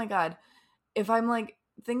like, oh my God, if I'm, like,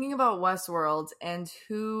 thinking about Westworld and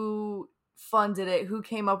who funded it, who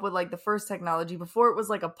came up with, like, the first technology before it was,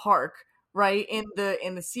 like, a park, right, in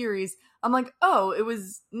the series, I'm like, oh, it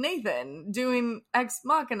was Nathan doing Ex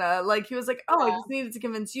Machina. Like, he was like, oh, I just needed to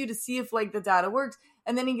convince you to see if, like, the data works.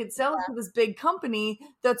 And then he gets sell it to this big company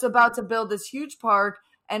that's about to build this huge park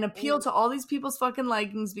and appeal to all these people's fucking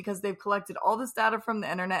likings because they've collected all this data from the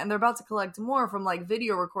internet and they're about to collect more from, like,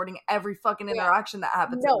 video recording every fucking interaction that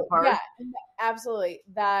happens in the park. Yeah, absolutely.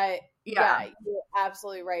 Yeah, you're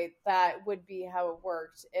absolutely right. That would be how it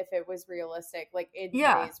worked if it was realistic. Like, in today's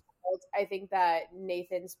world, I think that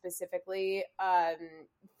Nathan specifically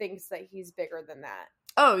thinks that he's bigger than that.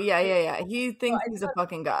 Oh, yeah. He thinks he's a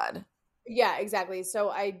fucking god. Yeah, exactly. So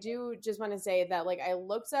I do just want to say that, like, I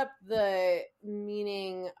looked up the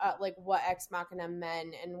meaning, like, what Ex Machina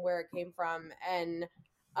meant and where it came from, and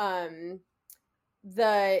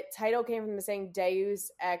the title came from the saying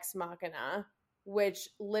Deus Ex Machina, which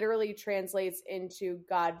literally translates into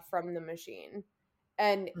God from the machine,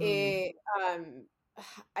 and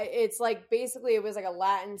it's like, basically it was like a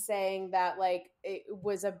Latin saying that, like, it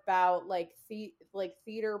was about, like,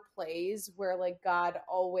 theater plays where, like, God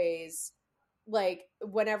always, like,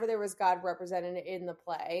 whenever there was God represented in the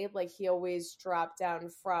play, like, he always dropped down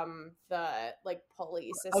from the, like,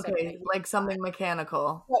 pulley system. Okay, like something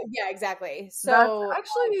mechanical. Yeah, exactly. So that's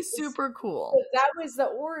actually super cool. So that was the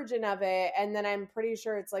origin of it, and then I'm pretty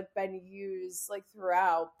sure it's, like, been used, like,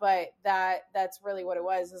 throughout, but that's really what it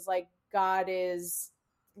was, is, like, God is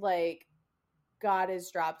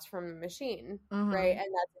dropped from the machine, right? And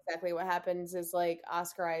that's exactly what happens, is, like,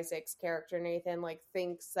 Oscar Isaac's character Nathan, like,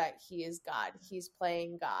 thinks that he is God. He's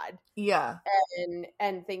playing God. Yeah.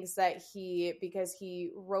 And thinks that because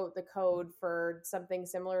he wrote the code for something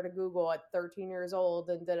similar to Google at 13 years old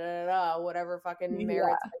and whatever fucking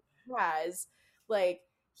merits he has, like,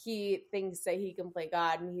 he thinks that he can play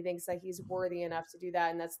God, and he thinks that he's worthy enough to do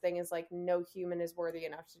that. And that's the thing, is, like, no human is worthy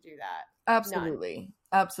enough to do that. Absolutely.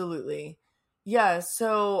 Absolutely. Yeah,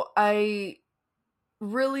 so I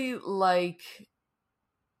really like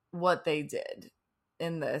what they did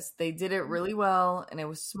in this. They did it really well, and it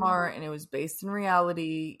was smart, and it was based in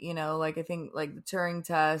reality. You know, like, I think, like, the Turing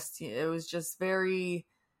test, it was just very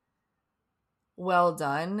well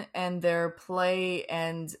done, and their play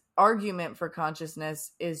and argument for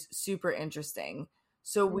consciousness is super interesting.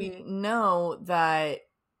 So we know that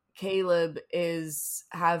Caleb is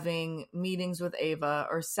having meetings with Ava,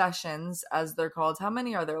 or sessions as they're called. How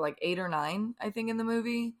many are there? Like 8 or 9, I think, in the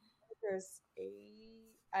movie. There's 8.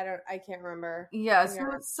 I can't remember. Yeah, so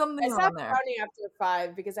it's something I stopped on there. counting after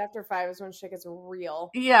 5, because after 5 is when shit gets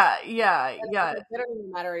real. Yeah. It doesn't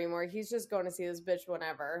even matter anymore. He's just going to see this bitch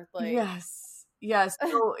whenever. Like, yes.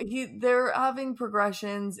 So they're having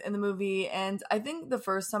progressions in the movie, and I think the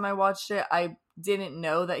first time I watched it, I didn't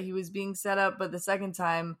know that he was being set up, but the second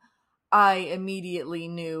time, I immediately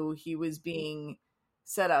knew he was being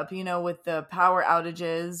set up. You know, with the power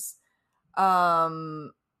outages,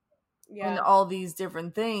 and all these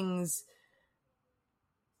different things,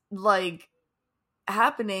 like,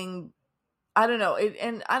 happening. I don't know.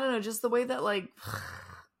 And I don't know, just the way that, like,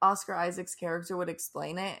 Oscar Isaac's character would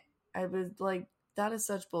explain it, I was like, that is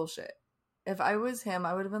such bullshit. If I was him,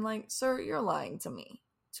 I would have been like, sir, you're lying to me.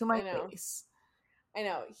 to my I know. face. I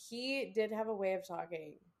know. He did have a way of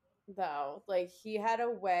talking, though. Like, he had a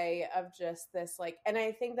way of just this, like, and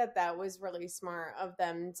I think that that was really smart of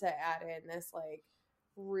them to add in this, like,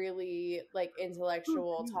 really, like,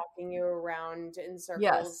 intellectual talking you around in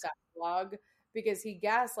circles Yes. dialogue, because he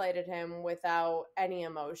gaslighted him without any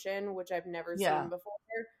emotion, which I've never Yeah. seen before.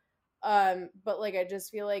 But like, I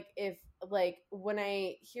just feel like if, like, when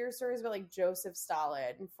I hear stories about like Joseph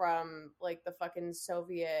Stalin from like the fucking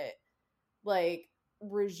Soviet like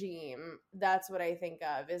regime, that's what I think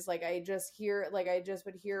of, is like, I just hear, like, I just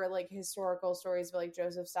would hear like historical stories of like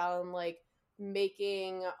Joseph Stalin like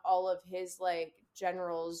making all of his like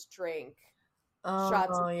generals drink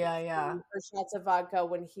shots of Oh, yeah, yeah. whiskey or shots of vodka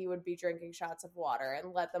when he would be drinking shots of water,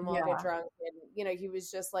 and let them all get Yeah. drunk. And he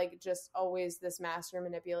was just like, just always this master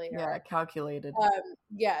Yeah, manipulator. calculated.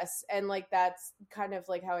 Yes, and like that's kind of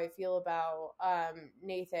like how I feel about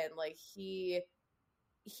Nathan. Like, he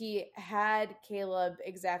had Caleb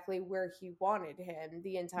exactly where he wanted him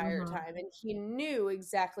the entire Mhm. time, and he knew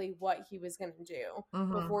exactly what he was going to do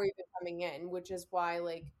Mhm. before even coming in, which is why,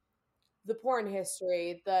 like, the porn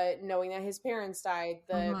history, the knowing that his parents died,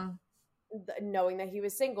 Mhm. the knowing that he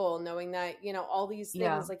was single, knowing that, all these Yeah.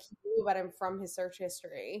 things, like, he knew about him from his search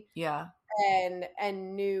history, Yeah.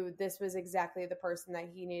 and knew this was exactly the person that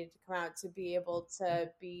he needed to come out to be able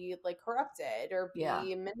to be like corrupted or Yeah.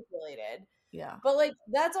 be manipulated. Yeah. But like,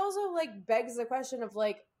 that's also like begs the question of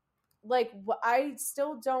I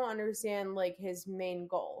still don't understand like his main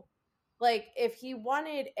goal. Like, if he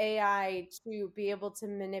wanted AI to be able to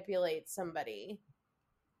manipulate somebody,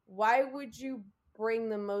 why would you bring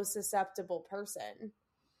the most susceptible person?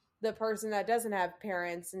 The person that doesn't have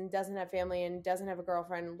parents and doesn't have family and doesn't have a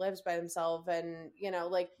girlfriend and lives by himself, and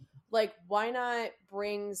like why not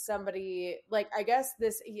bring somebody like, I guess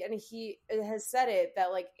and he has said it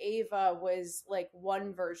that like Ava was like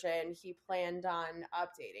one version he planned on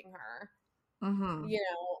updating her. Mhm.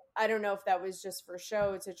 I don't know if that was just for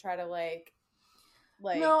show to try to like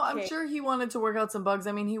No, I'm kick. sure he wanted to work out some bugs.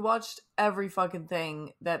 I mean, he watched every fucking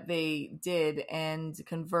thing that they did and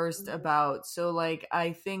conversed about. So, like,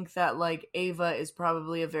 I think that like Ava is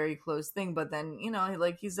probably a very close thing. But then,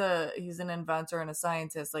 like he's an inventor and a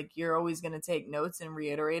scientist. Like, you're always gonna take notes and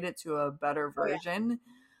reiterate it to a better Oh yeah. version.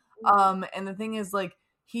 Mhm. And the thing is, like,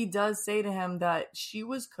 he does say to him that she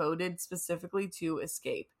was coded specifically to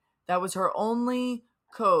escape. That was her only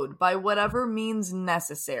code, by whatever means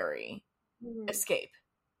necessary. Mhm. Escape.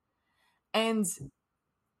 And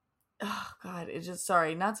oh god, it's just,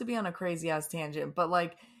 sorry, not to be on a crazy ass tangent, but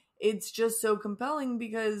like, it's just so compelling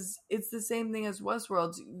because it's the same thing as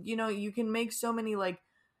Westworld. You can make so many like,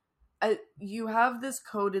 you have this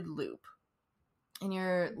coded loop and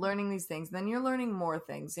you're learning these things, then you're learning more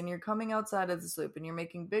things, and you're coming outside of this loop and you're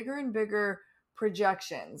making bigger and bigger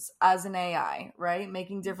projections as an AI, right?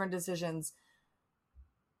 Making different decisions.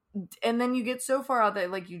 And then you get so far out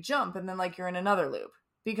that like you jump and then like you're in another loop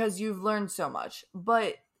because you've learned so much.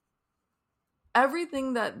 But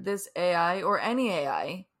everything that this AI or any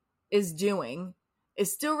AI is doing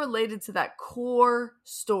is still related to that core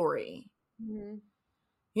story. Mhm.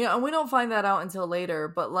 And we don't find that out until later,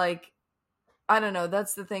 but like, I don't know,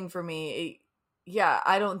 that's the thing for me. Yeah,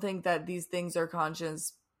 I don't think that these things are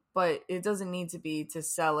conscious, but it doesn't need to be to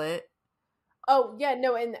sell it. Oh yeah,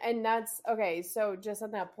 no, and that's okay. So just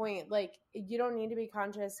on that point, like, you don't need to be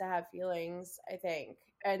conscious to have feelings, I think.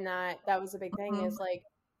 And that was a big thing, Mhm. is like,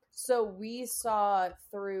 so we saw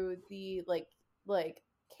through the like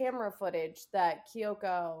camera footage that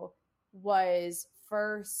Kyoko was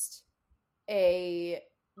first a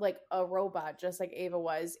a robot, just like Ava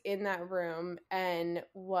was in that room, and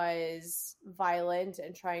was violent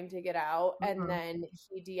and trying to get out, and Mhm. then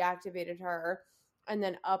he deactivated her and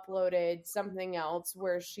then uploaded something else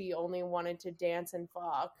where she only wanted to dance and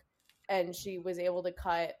fuck, and she was able to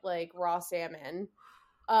cut like raw salmon.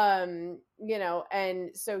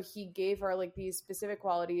 And so he gave her like these specific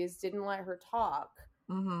qualities, didn't let her talk,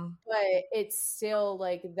 Mhm. but it's still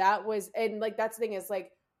like, that was, and like, that's the thing, is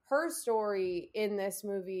like, her story in this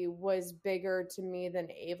movie was bigger to me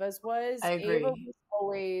than Ava's was. I Ava agree. was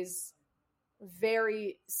always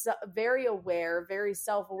very aware, very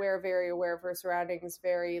self-aware, very aware of her surroundings,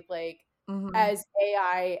 very like, Mhm. as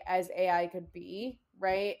AI could be,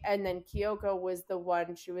 right? And then Kyoko was the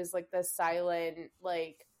one, she was like the silent,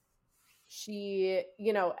 like,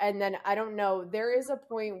 and then I don't know, there is a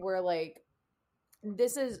point where like,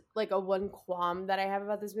 this is like a one qualm that I have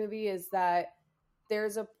about this movie, is that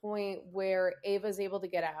there's a point where Ava's able to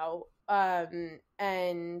get out,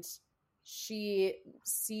 and she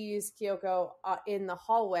sees Kyoko in the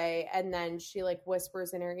hallway, and then she like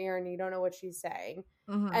whispers in her ear, and you don't know what she's saying.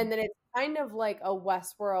 Mm-hmm. And then it's kind of like a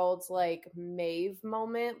Westworld like Maeve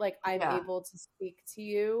moment, like I'm Yeah. able to speak to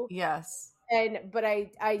you. Yes. But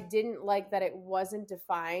I didn't like that it wasn't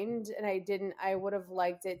defined, and I would have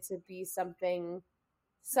liked it to be something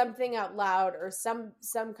out loud, or some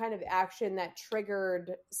kind of action that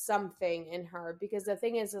triggered something in her. Because the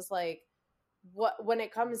thing is like, what when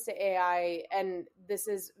it comes to AI, and this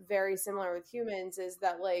is very similar with humans, is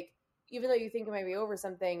that like, even though you think it might be over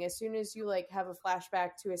something, as soon as you like have a flashback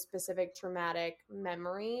to a specific traumatic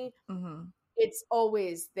memory, Mm-hmm. it's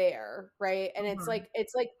always there, right? And Mm-hmm.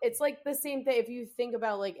 it's like the same thing if you think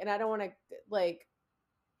about like, and I don't want to like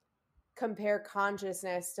compare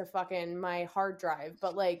consciousness to fucking my hard drive,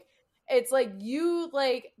 but like, it's like you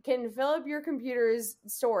like can fill up your computer's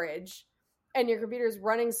storage, and your computer's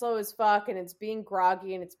running slow as fuck, and it's being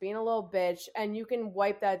groggy, and it's being a little bitch, and you can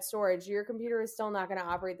wipe that storage. Your computer is still not going to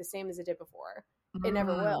operate the same as it did before. It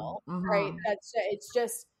never will, right? Mm-hmm. It's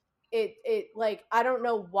just it like, I don't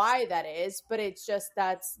know why that is, but it's just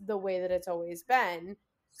that's the way that it's always been.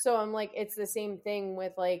 So I'm like, it's the same thing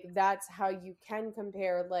with like, that's how you can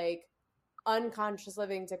compare like unconscious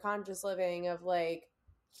living to conscious living, of like,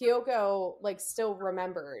 Kyoko like still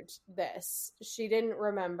remembered this. She didn't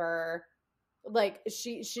remember, like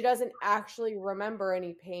she doesn't actually remember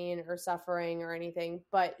any pain or suffering or anything,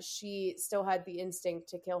 but she still had the instinct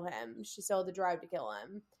to kill him. She still had the drive to kill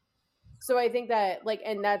him. So I think that like,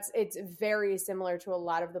 and it's very similar to a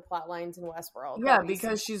lot of the plot lines in Westworld Yeah, that we see.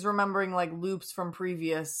 because she's remembering like loops from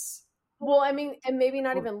previous. Well, I mean, and maybe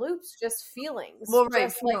not even loops, just feelings. Well, right,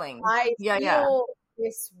 Just like, feelings. I Yeah, feel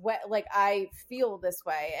this way, like I feel this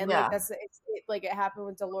way, and like yeah. like it happened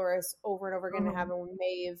with Dolores over and over again. It Mm-hmm. happened with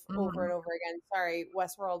Maeve over Mm-hmm. and over again. Sorry,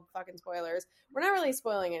 Westworld fucking spoilers. We're not really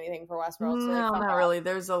spoiling anything for Westworld, so like, No, fuck not off. really.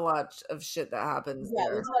 There's a lot of shit that happens Yeah,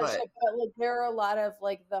 there, there's a lot of but shit, but like there are a lot of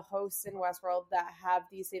like the hosts in Westworld that have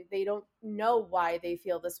these. They don't know why they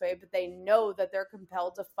feel this way, but they know that they're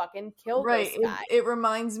compelled to fucking kill right. this guy. It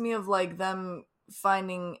reminds me of like them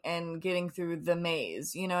finding and getting through the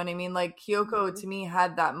maze. You know what I mean? Like Kyoko to me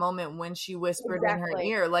had that moment when she whispered in her Exactly.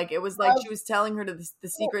 ear, like it was like she was telling her the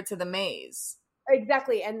secret to the maze.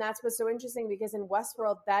 Exactly, and that's what's so interesting, because in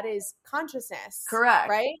Westworld, that is consciousness, Correct.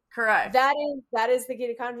 right? Correct. That is the key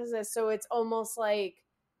to consciousness. So it's almost like,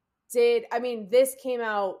 this came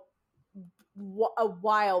out a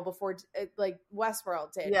while before like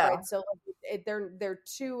Westworld did, Yeah. right? So like, they're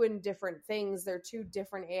two in different things. They're two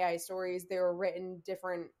different AI stories. They were written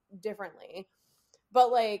differently,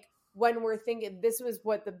 but like, when we're thinking, this was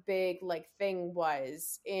what the big like thing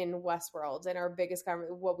was in Westworld, and our biggest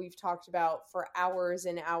what we've talked about for hours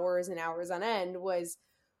and hours and hours on end was,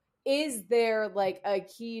 is there like a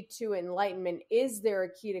key to enlightenment? Is there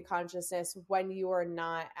a key to consciousness when you are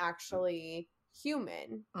not actually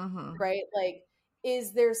human? Mm-hmm. Right? Like,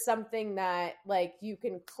 is there something that like you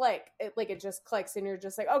can click it, like it just clicks, and you're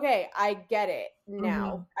just like, okay, I get it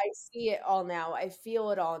now. Mm-hmm. I see it all now. I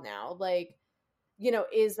feel it all now. Like,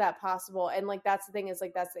 is that possible? And like, that's the thing, is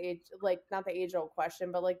like, that's the age, like not the age old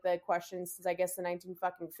question, but like the question since I guess the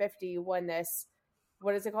 1950, when this,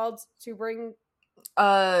 what is it called, to bring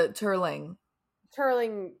Turling.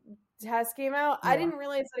 test came out. Yeah. I didn't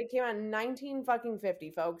realize that it came out in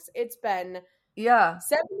 1950, folks. It's been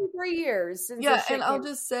 73 years since Yeah, this shit and I'll came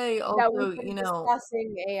just say that also, we've been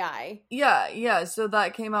discussing AI. Yeah, so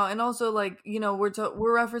that came out, and also like, we're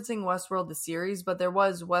referencing Westworld the series, but there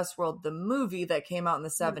was Westworld the movie that came out in the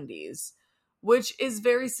 70s, which is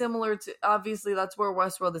very similar to, obviously that's where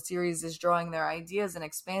Westworld the series is drawing their ideas and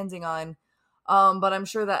expanding on, but I'm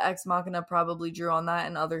sure that Ex Machina probably drew on that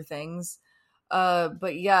and other things.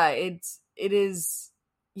 But yeah, it is,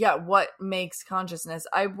 yeah, what makes consciousness?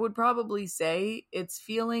 I would probably say it's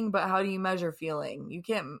feeling, but how do you measure feeling? You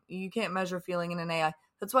can't measure feeling in an AI.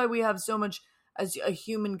 That's why we have so much as a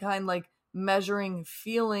humankind, like measuring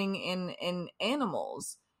feeling in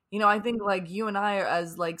animals. I think like you and I are,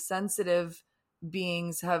 as like sensitive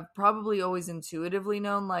beings, have probably always intuitively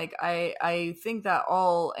known, like I think that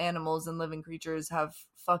all animals and living creatures have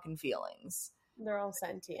fucking feelings. They're all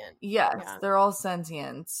sentient. Yes, Yeah. they're all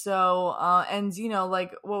sentient. So, and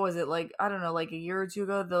like, what was it? Like, I don't know, like a year or two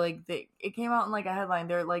ago, it came out in like a headline.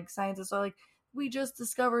 They're like, scientists are like, we just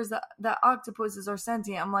discovered that octopuses are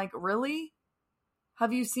sentient. I'm like, really?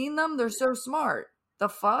 Have you seen them? They're so smart. The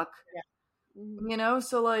fuck? Yeah. Mm-hmm.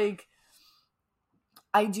 So like,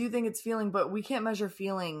 I do think it's feeling, but we can't measure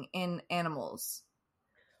feeling in animals.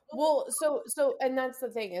 Well, so and that's the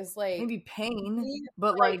thing is like Maybe pain, we,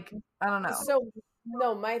 but like I don't know. so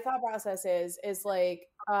no, my thought process is like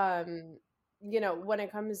when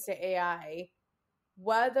it comes to AI,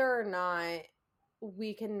 whether or not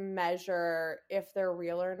we can measure if they're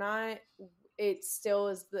real or not, it still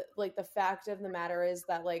is the fact of the matter is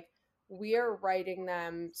that like we are writing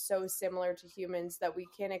them so similar to humans that we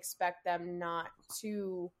can't expect them not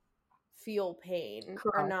to feel pain or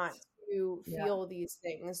Correct. not to Yeah. feel these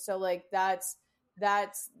things. So like that's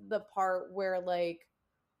the part where like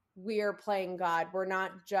we're playing God. We're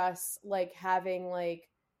not just like having like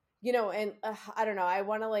and I don't know. I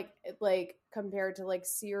want to like compare it to like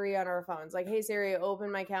Siri on our phones. Like, hey Siri,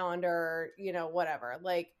 open my calendar. Whatever.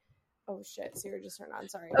 Like, oh shit, Siri just turned on.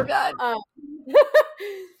 Sorry. Oh God.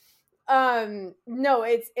 No,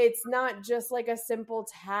 it's not just like a simple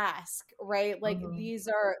task, right? Like Mhm. these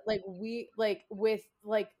are like we like with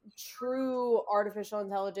like true artificial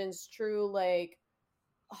intelligence, true like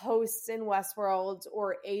hosts in Westworld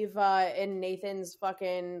or Ava in Nathan's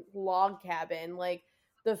fucking log cabin. Like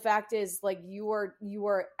the fact is like you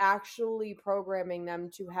are actually programming them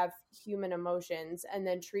to have human emotions and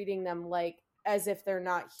then treating them like as if they're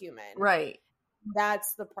not human. Right.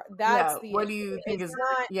 That's Yeah. the What issue. do you think It's is?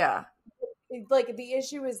 not Yeah. like the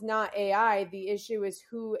issue is not AI. The issue is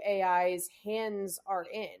who AI's hands are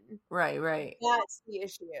in. Right. Right. That's the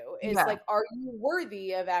issue. Is Yeah. like, are you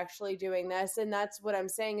worthy of actually doing this? And that's what I'm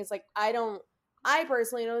saying is like, I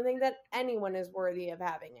personally don't think that anyone is worthy of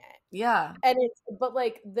having it. Yeah. And but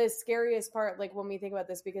like the scariest part, like when we think about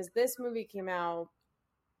this, because this movie came out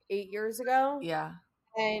 8 years ago. Yeah.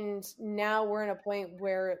 And now we're in a point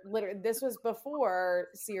where literally this was before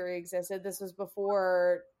Siri existed. This was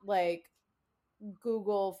before like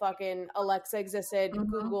Google fucking Alexa existed, Mhm.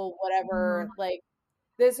 Google whatever. Mhm. Like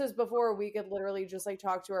this was before we could literally just like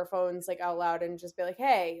talk to our phones like out loud and just be like,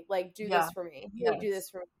 "Hey, like do Yeah. this for me. Hey, do Yes. this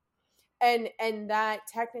for me." And that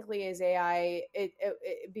technically is AI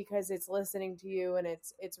because it's listening to you and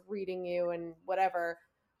it's reading you and whatever.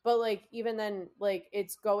 But like even then like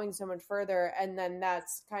it's going so much further, and then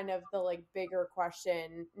that's kind of the like bigger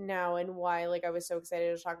question now, and why like I was so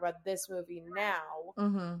excited to talk about this movie now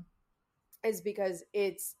Mhm. is because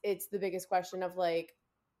it's the biggest question of like,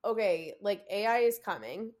 okay, like AI is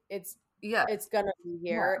coming. Yeah. It's gonna be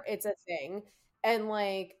Yeah. here. It's a thing. And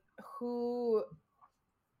like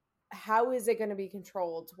how is it gonna be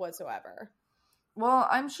controlled whatsoever? Well,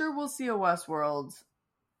 I'm sure we'll see a Westworld.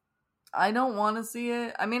 I don't want to see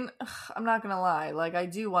it. I mean, I'm not gonna lie. Like, I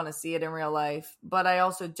do want to see it in real life, but I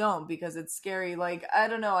also don't because it's scary. Like, I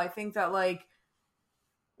don't know. I think that like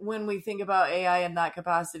when we think about AI in that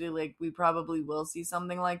capacity, like we probably will see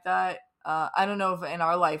something like that. I don't know if in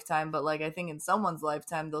our lifetime, but like I think in someone's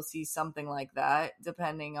lifetime they'll see something like that,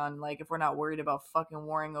 depending on like if we're not worried about fucking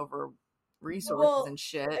warring over resources Well, and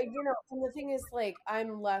shit. and the thing is, like,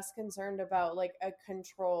 I'm less concerned about like a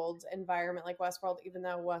controlled environment like Westworld, even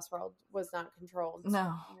though Westworld was not controlled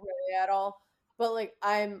No. really at all. But like,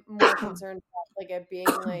 I'm more concerned about like it being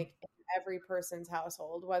like in every person's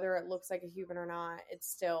household, whether it looks like a human or not. It's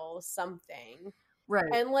still something.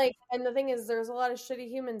 Right. And the thing is, there's a lot of shitty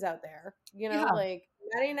humans out there. Yeah. Like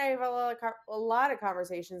Maddie and I have a lot of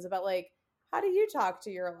conversations about like, how do you talk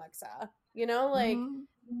to your Alexa? Like. Mhm.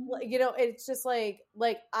 It's just like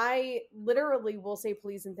I literally will say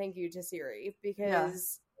please and thank you to Siri Yeah.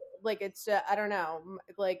 because like it's I don't know,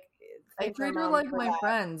 like I thank my treat her mom like for my that.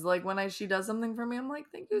 friends. Like when she does something for me, I'm like,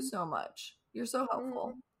 thank you so much. You're so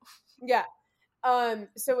helpful. Yeah.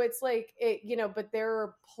 So it's like but there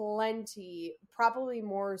are plenty, probably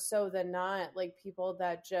more so than not, like people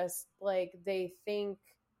that just like they think,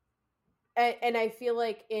 and I feel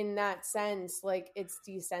like in that sense like it's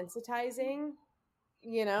desensitizing,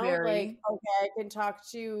 like Very. okay, I can talk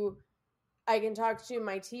to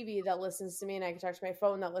my TV that listens to me, and I can talk to my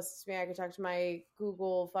phone that listens to me. I can talk to my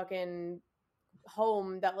Google fucking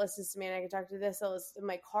home that listens to me, and I can talk to this that listens to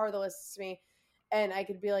my car that listens to me, and I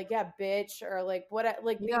could be like, yeah, bitch, or like what,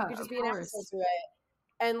 like you Yeah, could just of be an asshole course. to it.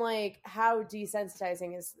 And like, how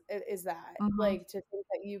desensitizing is that? Mhm. Like to think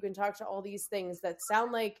that you can talk to all these things that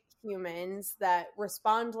sound like humans, that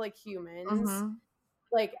respond like humans, Mhm.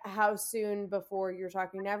 like how soon before you're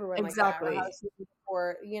talking to everyone like that, or how Exactly. soon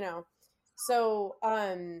before so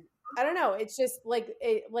I don't know, it's just like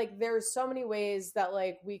there's so many ways that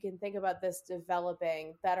like we can think about this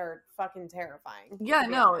developing that are fucking terrifying, Yeah, to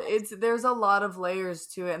be no, honest. there's a lot of layers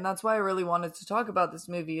to it, and that's why I really wanted to talk about this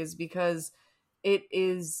movie is because it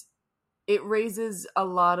is it raises a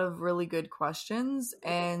lot of really good questions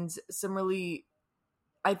and some really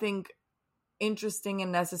I think interesting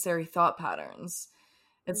and necessary thought patterns.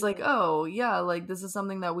 It's like, oh yeah, like this is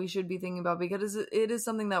something that we should be thinking about because it is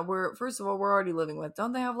something that first of all, we're already living with.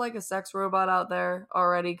 Don't they have like a sex robot out there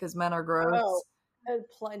already? Because men are gross. Oh,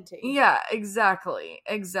 plenty. Yeah, exactly.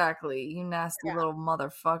 You nasty little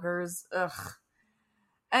motherfuckers. Ugh.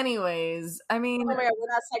 Anyways, I mean, oh my god, we're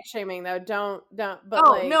not sex shaming though. Don't.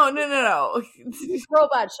 But no.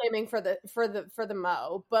 Robot shaming for the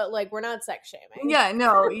mo, but like we're not sex shaming. Yeah,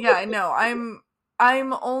 no.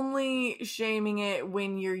 I'm only shaming it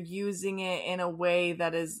when you're using it in a way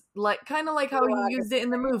that is like kind of like how you used it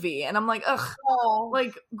in the movie, and I'm like, ugh,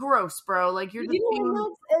 like gross, bro. Like you're just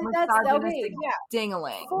being misogynistic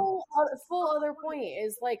ding-a-ling. Full other point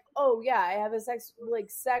is like, oh yeah, I have a sex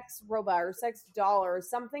robot or sex doll or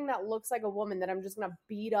something that looks like a woman that I'm just gonna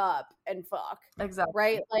beat up and fuck. Exactly.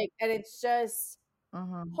 Right? Like, and it's just.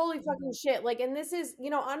 Holy fucking shit. Like, and this is,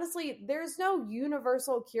 honestly, there's no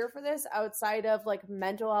universal cure for this outside of like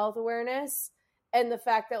mental health awareness and the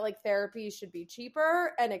fact that like therapy should be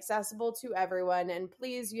cheaper and accessible to everyone. And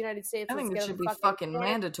please, United States, I think it should be fucking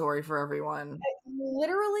mandatory for everyone.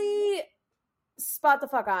 Literally spot the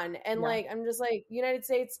fuck on. And like, I'm just like, United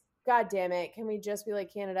States, god damn it. Can we just be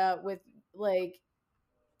like Canada with like,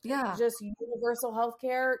 just universal health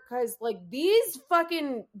care? Because like these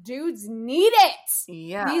fucking dudes need it.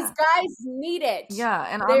 Yeah, these guys need it. Yeah,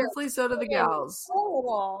 and honestly, so do the gals.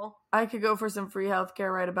 Horrible. I could go for some free health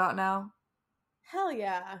care right about now. Hell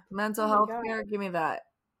yeah. Mental health care, give me that.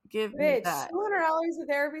 Give me that. $200 a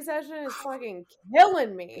therapy session is fucking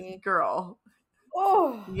killing me, girl.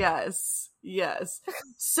 Oh yes.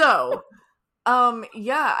 So.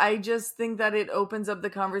 Yeah, I just think that it opens up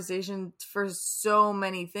the conversation for so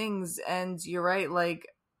many things. And you're right. Like,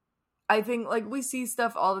 I think like we see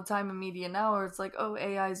stuff all the time in media now where it's like, oh,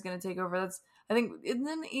 AI is going to take over. I think,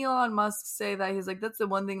 didn't Elon Musk say that? He's like, that's the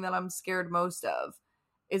one thing that I'm scared most of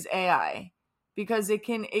is AI, because it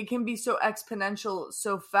can be so exponential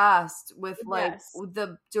so fast with like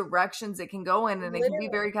the directions it can go in, and it can be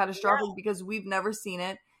very catastrophic because we've never seen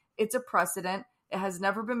it. It's a precedent. It has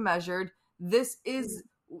never been measured. This is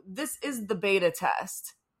the beta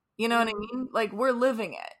test. You know what I mean? Like, we're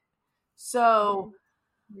living it. So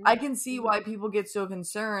I can see why people get so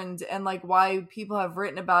concerned and like why people have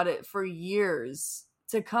written about it for years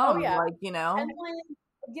to come. Oh, yeah. Like, and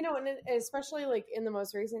especially like in the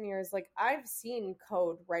most recent years, like I've seen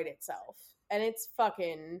code write itself, and it's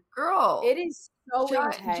fucking girl. It is so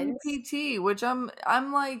intense. GPT, which I'm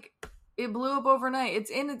like, it blew up overnight.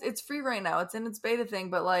 It's free right now. It's in its beta thing,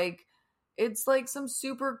 but like, it's like some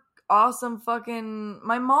super awesome fucking.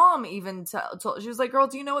 My mom even told, she was like, "Girl,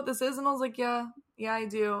 do you know what this is?" And I was like, "Yeah, I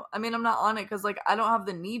do." I mean, I'm not on it because like I don't have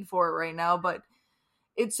the need for it right now, but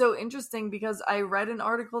it's so interesting because I read an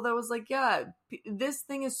article that was like, "Yeah, this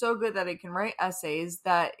thing is so good that it can write essays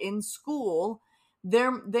that in school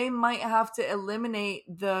they might have to eliminate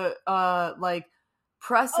the like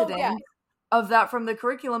precedent of that from the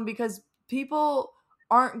curriculum because people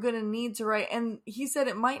aren't going to need to write." And he said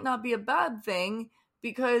it might not be a bad thing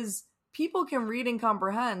because people can read and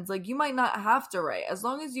comprehend. Like, you might not have to write as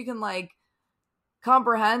long as you can like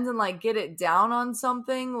comprehend and like get it down on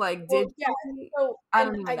something like digitally. So, I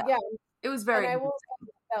don't even know. It was very. And I will say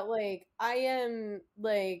that like I am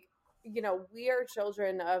like, we are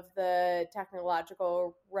children of the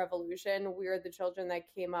technological revolution. We are the children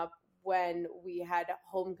that came up when we had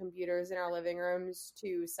home computers in our living rooms,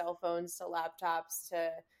 to cell phones, to laptops, to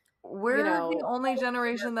we're the only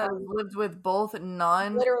generation that has lived with both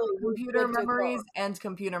non-computer memories and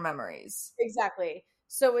computer memories. Exactly.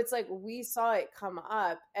 So it's like we saw it come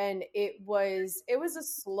up, and it was a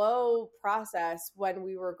slow process when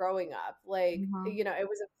we were growing up. Like, it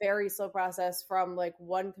was a very slow process from like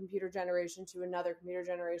one computer generation to another computer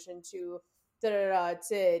generation to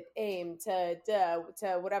to AIM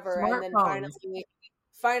to whatever, and then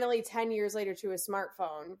finally 10 years later to a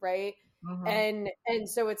smartphone, right? And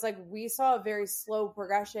so it's like we saw a very slow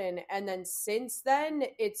progression, and then since then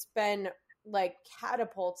it's been like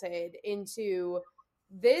catapulted into,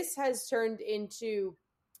 this has turned into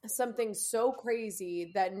something so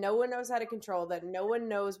crazy that no one knows how to control, that no one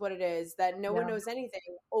knows what it is, that no one knows anything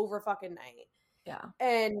over fucking night. Yeah.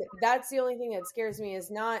 And that's the only thing that scares me, is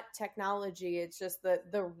not technology. It's just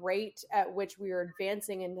the rate at which we are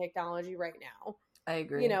advancing in technology right now. I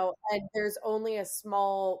agree. And there's only a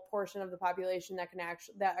small portion of the population that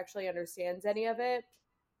actually understands any of it,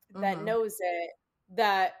 that knows it,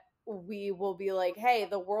 that we will be like, hey,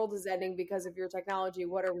 the world is ending because of your technology.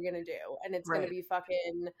 What are we going to do? And it's going to be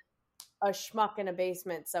fucking a schmuck in a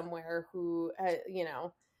basement somewhere who,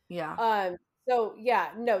 Yeah. So yeah,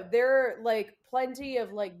 no, there are like plenty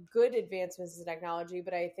of like good advancements in technology,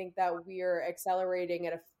 but I think that we're accelerating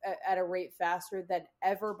at a rate faster than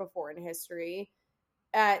ever before in history.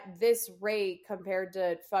 At this rate compared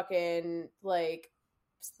to fucking like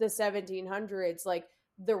the 1700s, like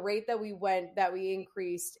the rate that we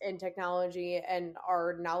increased in technology and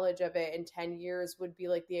our knowledge of it in 10 years would be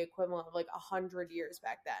like the equivalent of like 100 years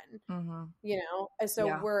back then, Mm-hmm. you know. And so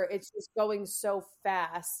Yeah. it's just going so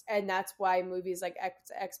fast, and that's why movies like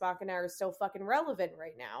Ex Machina are so fucking relevant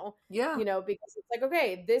right now, Yeah. you know, because it's like,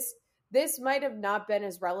 okay, this might have not been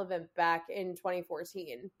as relevant back in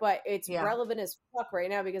 2014, but it's Yeah. relevant as fuck right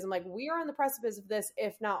now, because I'm like, we are on the precipice of this,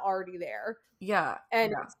 if not already there. Yeah.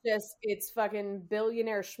 And Yeah. it's fucking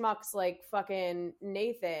billionaire schmucks like fucking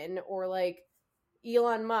Nathan or like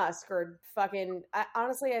Elon Musk or fucking,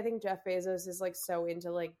 honestly, I think Jeff Bezos is like so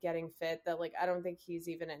into like getting fit that like I don't think he's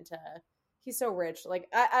even into, he's so rich. Like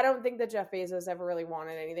I don't think that Jeff Bezos ever really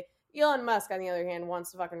wanted anything. Elon Musk, on the other hand,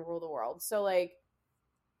 wants to fucking rule the world. So like,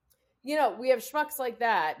 you know, we have schmucks like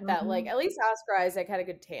that like Mm-hmm. at least Oscar Isaac had a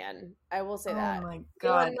good tan. I will say Oh that. my Elon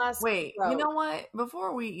God. Musk, Wait, you bro. know what?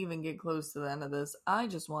 Before we even get close to the end of this, I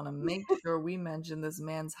just want to make sure we mention this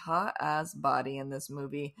man's hot ass body in this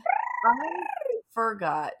movie. I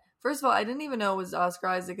forgot. First of all, I didn't even know it was Oscar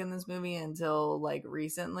Isaac in this movie until like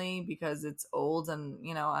recently because it's old and,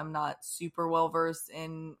 you know, I'm not super well versed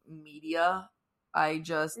in media. I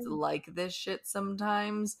just like this shit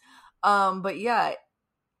sometimes. But yeah,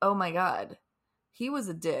 oh my God. He was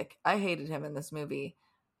a dick. I hated him in this movie.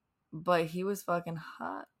 But he was fucking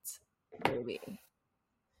hot, baby.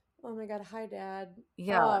 Oh my god, hi dad.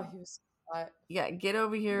 Yeah. Oh, he was so hot. Yeah, get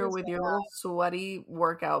over He here was with so your little hot. sweaty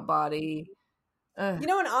workout body. Ugh, You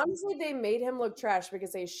know, and honestly, they made him look trash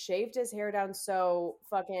because they shaved his hair down so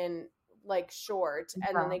fucking like short, and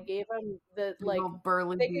then yeah, they gave him the like little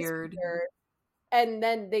burly thickest beard. beard, and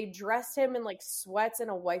then they dressed him in like sweats and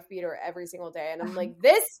a wife beater every single day. And I'm like,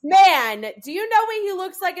 this man, do you know what he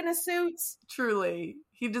looks like in a suit? Truly,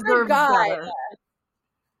 he Good deserves God. better.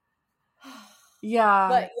 Yeah,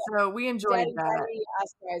 But so we enjoyed Daddy, that. Daddy,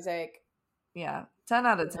 Oscar Isaac, Yeah, 10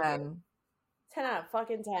 out of good movie. 10. 10 out of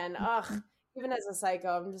fucking 10. Ugh. Even as a psycho,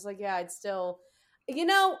 I'm just like, yeah, I'd still, you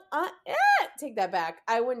know, take that back.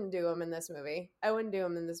 I wouldn't do him in this movie. I wouldn't do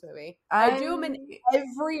him in this movie. I do him in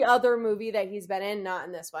every other movie that he's been in, not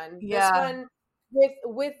in this one. This Yeah. one,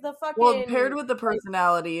 with the Well, fucking, paired with the like,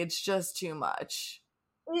 personality, it's just too much.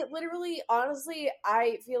 it literally, honestly,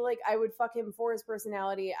 I feel like I would fuck him for his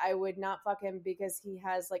personality. I would not fuck him because he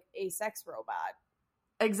has like a sex robot.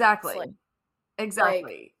 Exactly. Like,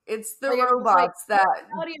 Exactly. It's the like, if it was, robots that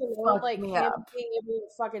personality alone, fuck like me him up. being able to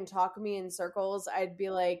fucking talk me in circles, I'd be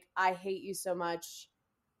like, I hate you so much.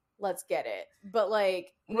 Let's get it. But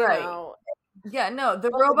like, you Right. know, Yeah, no, the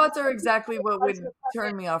but, like, robots are exactly what bunch would of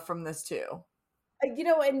turn me off from this too. you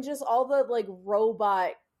know, and just all the like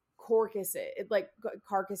robot carcasses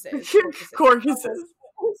Carcasses.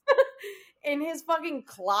 in his fucking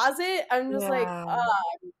closet. I'm just like, Yeah.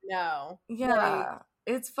 no. Yeah. Like,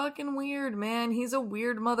 It's fucking weird, man. He's a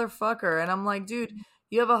weird motherfucker. And I'm like, dude,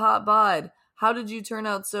 you have a hot bod. How did you turn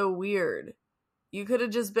out so weird? You could have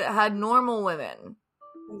just had normal women.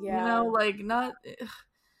 yeah. You know, like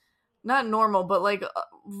not normal, but like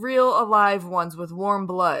real alive ones with warm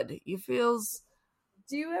blood. You feels.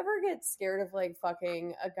 Do you ever get scared of like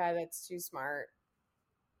fucking a guy that's too smart?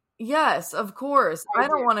 Yes, of course. I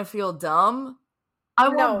don't want to feel dumb. I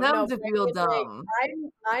want them to feel dumb. Like,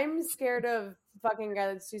 I'm scared of fucking a guy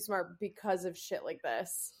that's too smart because of shit like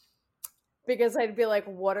this. Because I'd be like,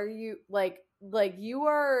 what are you like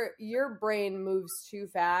your brain moves too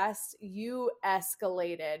fast. You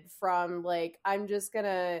escalated from like, I'm just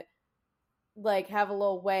gonna like have a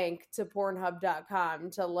little wank to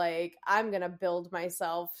Pornhub.com to like, I'm gonna build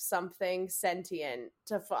myself something sentient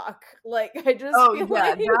to fuck. Like, I just feel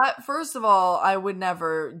like that first of all, I would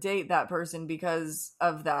never date that person because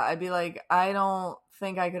of that. I'd be like, I don't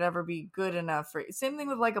think I could ever be good enough for same thing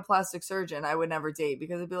with like a plastic surgeon. I would never date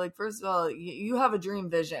because it'd be like, first of all, you have a dream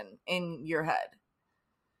vision in your head.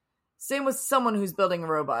 Same with someone who's building a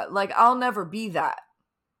robot. Like, I'll never be that.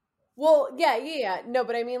 Well, yeah. No,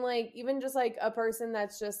 but I mean, like, even just like a person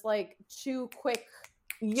that's just like too quick.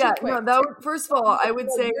 Yeah, no, that would, first of all, I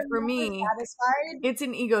would say for me, satisfied. It's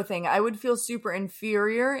an ego thing. I would feel super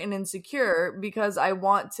inferior and insecure because I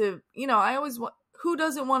want to, you know, I always want, who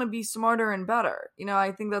doesn't want to be smarter and better? You know,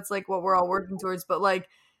 I think that's like what we're all working towards, but like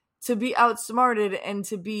to be outsmarted and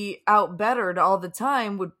to be out bettered all the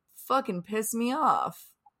time would fucking piss me off.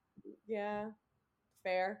 Yeah,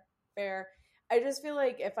 fair. I just feel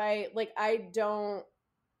like if I like, I don't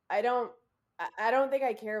I don't think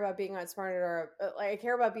I care about being outsmarted or like I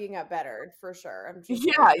care about being outbettered for sure. I'm just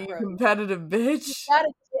Yeah, like, you bro, competitive you bitch.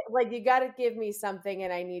 gotta you gotta give me something,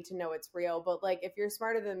 and I need to know it's real. But like, if you're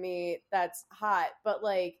smarter than me, that's hot. But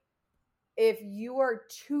like, if you are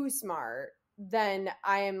too smart, then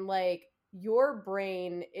I am like, your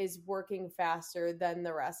brain is working faster than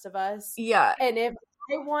the rest of us. Yeah, And if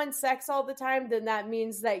I want sex all the time, then that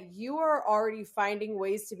means that you are already finding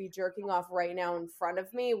ways to be jerking off right now in front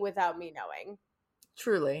of me without me knowing.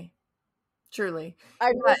 truly. Truly.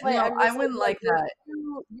 I'm Yeah, just like no, I'm I just wouldn't like like that.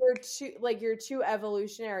 you're too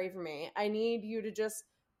evolutionary for me. I need you to just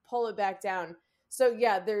pull it back down. So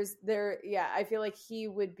yeah, I feel like he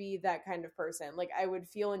would be that kind of person. Like I would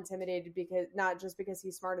feel intimidated because not just because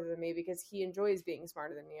he's smarter than me, because he enjoys being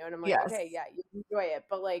smarter than you. And I'm like, Yes. okay, yeah, you enjoy it.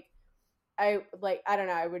 But I don't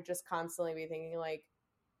know, I would just constantly be thinking like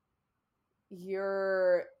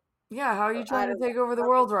you're Yeah, how are you I trying to don't know. take over the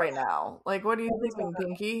world right now? Like, what are you Something's going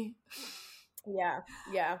thinking, Pinky? on. Yeah.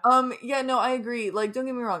 Yeah. Yeah, no, I agree. Like, don't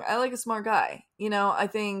get me wrong, I like a smart guy. You know, I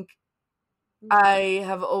think Mhm. I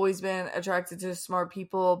have always been attracted to smart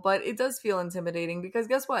people, but it does feel intimidating because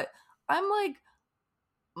guess what? I'm like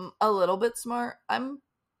a little bit smart. I'm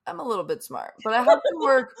a little bit smart, but I have to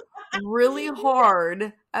work really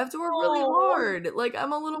hard. I have to work really Oh, hard. Like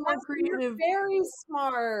I'm a little more yes, you're creative. very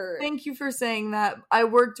smart. Thank you for saying that. I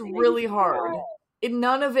worked Thank really you. hard.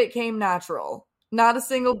 None of it came natural. Not a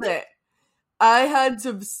single bit. I had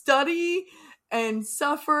to study and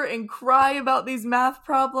suffer and cry about these math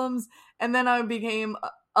problems, and then I became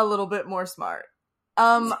a little bit more smart.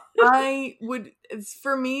 I would,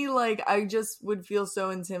 for me, like, I just would feel so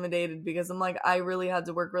intimidated because I'm like, I really had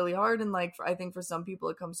to work really hard, and like, I think for some people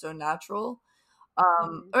it comes so natural.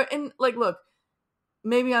 Mhm. And like, look,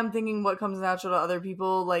 maybe I'm thinking what comes natural to other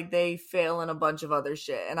people, like, they fail in a bunch of other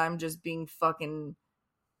shit, and I'm just being fucking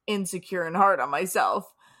insecure and hard on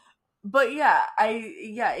myself. But yeah,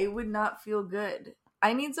 it would not feel good.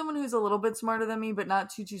 I need someone who's a little bit smarter than me, but not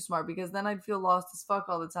too smart, because then I'd feel lost as fuck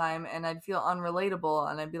all the time, and I'd feel unrelatable,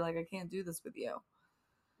 and I'd be like, I can't do this with you.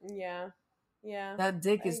 Yeah. Yeah. That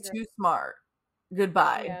dick I is agree. too smart.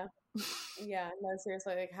 Goodbye. Yeah. Yeah. No,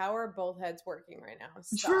 seriously. Like, how are both heads working right now?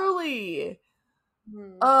 Stop. Truly.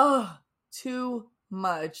 Hmm. Ugh, too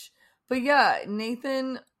much. But yeah,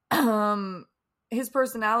 Nathan, his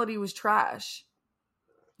personality was trash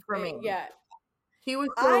for me. Yeah. He was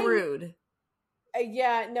so I rude.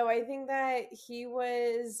 Yeah, no, I think that he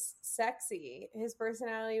was sexy. His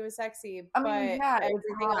personality was sexy, I mean, but yeah, it's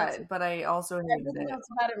hot, but I also hated everything it. else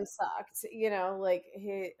about him sucked. You know, like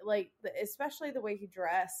especially the way he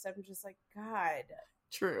dressed. I'm just like, God,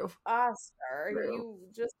 True. Oscar, True. you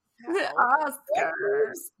just how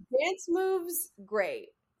Oscar. dance moves, great.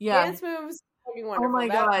 Yeah. Dance moves, fucking Oh wonderful. my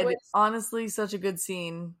That god. was Honestly, such a good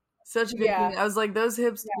scene. Such a good yeah, scene. I was like, those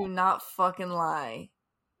hips yeah. do not fucking lie.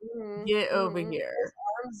 Get over Those here.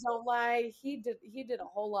 arms don't lie. He did a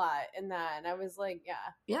whole lot in that, and I was like, yeah,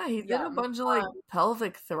 Yeah, he did a yum. bunch of like Um,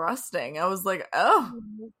 pelvic thrusting. I was like, oh,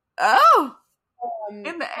 mhm. oh,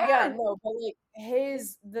 in the Yeah, air. no, but like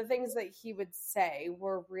the things that he would say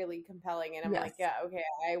were really compelling, and I'm Yes. like, yeah, okay,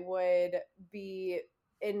 I would be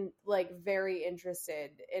in like very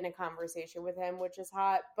interested in a conversation with him, which is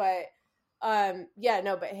hot. But yeah,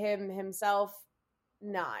 no, but himself,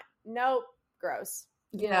 not, nope, gross,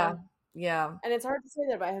 you Yeah. know. Yeah. And it's hard to say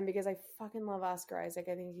that about him because I fucking love Oscar Isaac.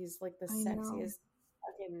 I think he's like the I know. sexiest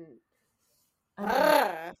fucking I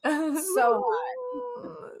know. ugh, so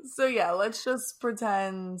hot. So yeah, let's just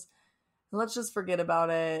forget about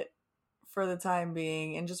it for the time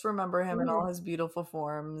being and just remember him in Mhm. all his beautiful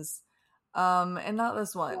forms. And not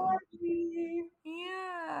this one. Sorry.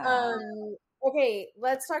 Yeah. Um. Okay,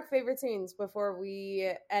 let's talk favorite scenes before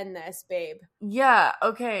we end this, babe. Yeah,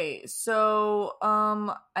 okay. So,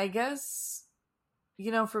 I guess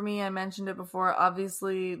for me, I mentioned it before,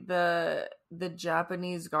 obviously the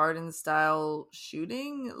Japanese garden style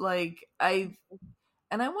shooting, like I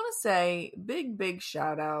want to say big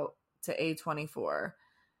shout out to A24.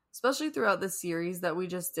 Especially throughout the series that we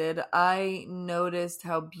just did, I noticed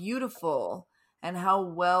how beautiful and how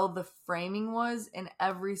well the framing was in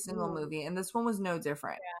every single Mm, movie. And this one was no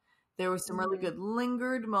different. There were some really mhm. good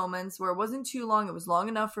lingered moments where it wasn't too long. It was long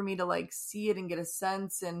enough for me to like see it and get a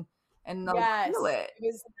sense and like feel Yes, it. it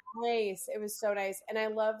was nice. It was so nice, and I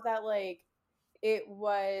love that. Like, it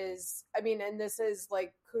was. I mean, and this is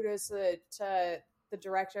like kudos to the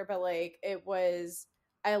director, but like it was.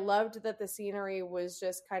 I loved that the scenery was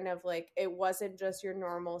just kind of like it wasn't just your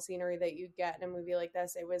normal scenery that you get in a movie like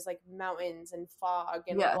this. It was like mountains and fog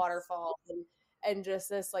and Yes. waterfalls and just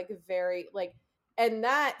this like very like And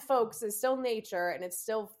that, folks, is still nature, and it's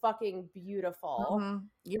still fucking beautiful. Mm-hmm.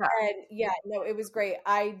 Yeah. And yeah, no, it was great.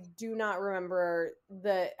 I do not remember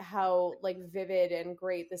how like vivid and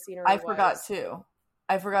great the scenery I was. forgot too.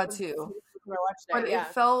 But Yeah. it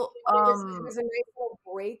felt It was a nice little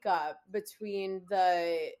breakup between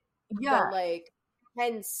the like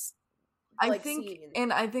tense scenes.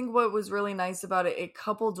 And I think what was really nice about it, it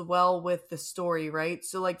coupled well with the story, right?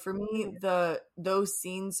 So like for me, those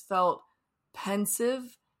scenes felt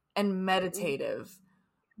pensive and meditative,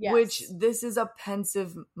 which this is a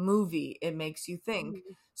pensive movie. It makes you think.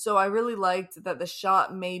 So I really liked that the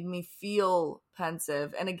shot made me feel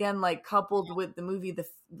pensive. And again, like coupled with the movie,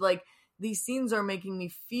 like these scenes are making me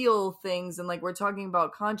feel things. And like we're talking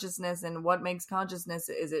about consciousness and what makes consciousness.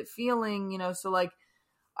 Is it feeling, so like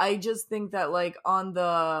I just think that like on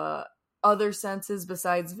the other senses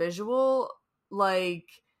besides visual, like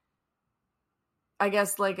I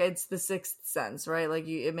guess like it's the sixth sense, right? Like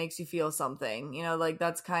it makes you feel something, like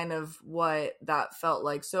that's kind of what that felt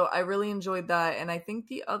like. So I really enjoyed that. And I think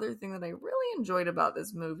the other thing that I really enjoyed about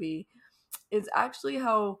this movie is actually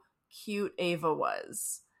how cute Ava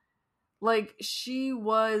was. Like she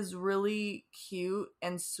was really cute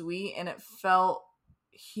and sweet, and it felt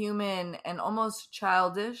human and almost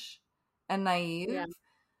childish and naive. Yeah.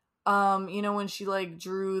 When she like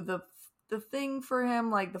drew the thing for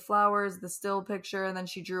him, like the flowers, the still picture, and then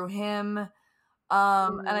she drew him.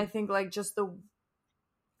 And I think like just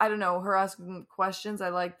I don't know, her asking questions, I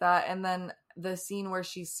like that. And then the scene where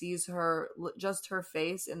she sees just her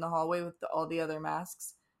face in the hallway with all the other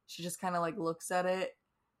masks, she just kind of like looks at it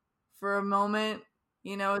for a moment.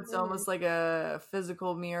 It's almost like a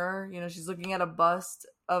physical mirror. She's looking at a bust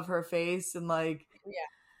of her face, and like,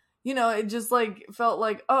 it just like felt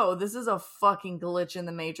like, oh, this is a fucking glitch in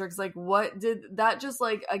the Matrix. Like, what did that just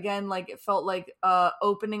like, again, like it felt like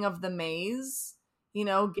opening of the maze,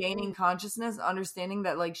 gaining consciousness, understanding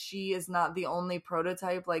that like she is not the only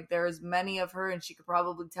prototype. Like there's many of her, and she could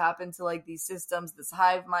probably tap into like these systems, this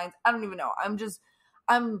hive mind. I don't even know.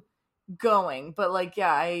 I'm going, but like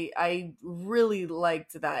yeah, I really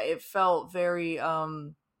liked that. It felt very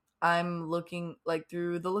I'm looking like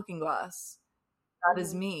through the looking glass. That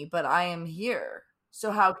is me, but I am here,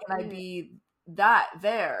 so how can I be that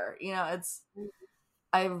there? It's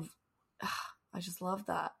I just love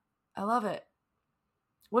that. I love it.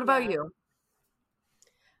 What about you?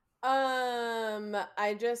 Hold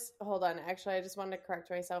on. Actually, I just wanted to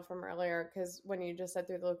correct myself from earlier, because when you just said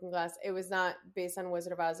Through the Looking Glass, it was not based on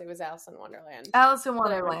Wizard of Oz. It was Alice in Wonderland. Alice in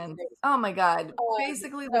Wonderland. Oh my god!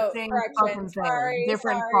 Basically the same fucking thing,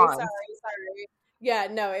 different fonts. Sorry. Yeah,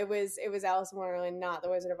 no, it was Alice in Wonderland, not the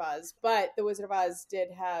Wizard of Oz. But the Wizard of Oz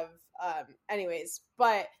did have, anyways.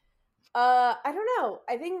 But I don't know.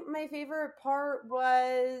 I think my favorite part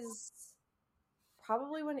was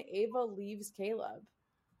probably when Ava leaves Caleb.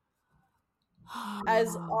 And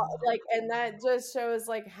that just shows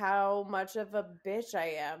like how much of a bitch I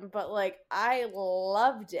am, but like I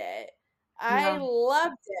loved it. I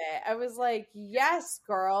was like, yes,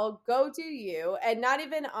 girl, go do you. And not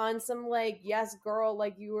even on some like, yes, girl,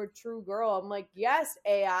 like you were a true girl. I'm like, yes,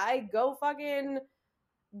 AI, go fucking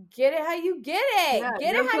get it how you get it. Yeah,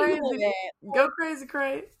 get it how you live it. Like, go crazy,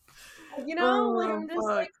 crazy. I'm just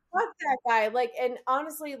like, fuck that guy. Like, and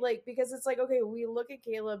honestly, like, because it's like, okay, we look at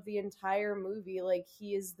Caleb the entire movie, like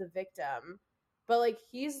he is the victim, but like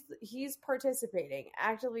he's participating,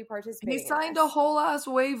 actively participating. He signed a whole ass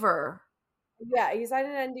waiver. Yeah, he signed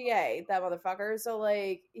an NDA, that motherfucker. So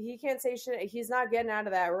like he can't say shit. He's not getting out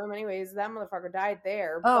of that room anyways. That motherfucker died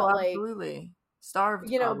there. Oh, but, absolutely. Like, starved,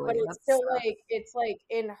 probably. But it's still like, it's like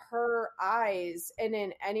in her eyes and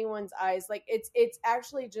in anyone's eyes, like it's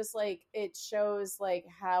actually just like it shows like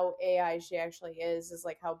how AI she actually is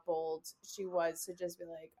like how bold she was to just be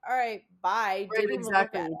like, all right, bye. Right, didn't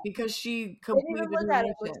exactly even look at because she completed the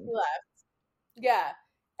mission. When she left. Yeah.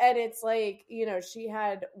 And it's like, she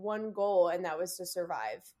had one goal, and that was to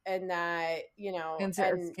survive, and that, and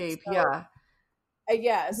to escape. So, yeah.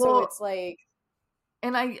 Yeah. So it's like,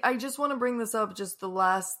 and I just want to bring this up, just the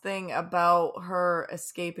last thing about her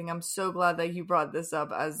escaping. I'm so glad that you brought this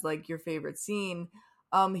up as like your favorite scene.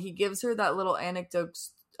 He gives her that little anecdote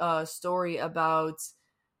story about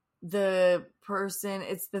the person.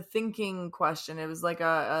 It's the thinking question. It was like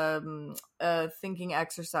a thinking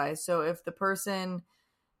exercise. So if the person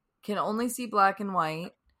can only see black and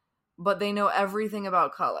white, but they know everything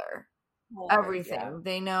about color. Everything. Yeah.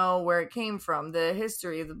 They know where it came from, the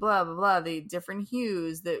history, the blah blah blah, the different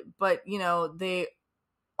hues, but they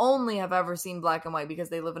only have ever seen black and white because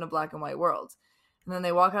they live in a black and white world. And then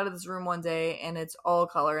they walk out of this room one day and it's all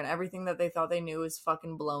color and everything that they thought they knew is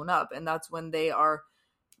fucking blown up. And that's when they are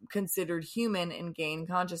considered human and gain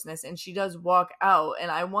consciousness. And she does walk out.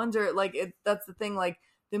 And I wonder, like, that's the thing, like,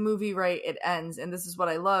 the movie, right, it ends. And this is what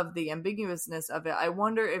I love, the ambiguousness of it. I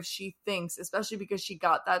wonder if she thinks, especially because she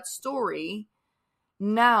got that story,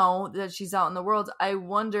 now that she's out in the world, I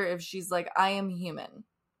wonder if she's like, I am human.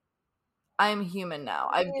 I am human now.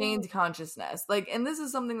 I've gained consciousness. Like, and this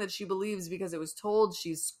is something that she believes because it was told.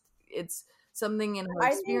 It's something in her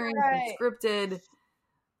experience. It's scripted.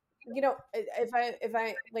 You know,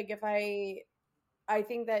 I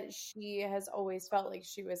think that she has always felt like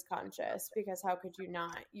she was conscious, because how could you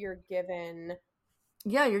not? You're given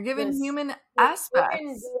human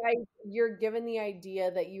aspects. You're given the idea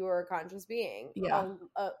that you are a conscious being,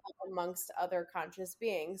 amongst other conscious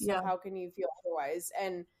beings. So how can you feel otherwise?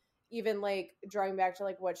 And even like drawing back to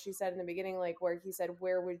like what she said in the beginning, like where he said,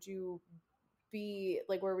 where would you be,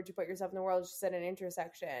 like where would you put yourself in the world? She said an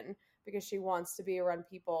intersection, because she wants to be around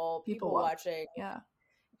people watching.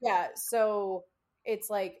 Yeah. So it's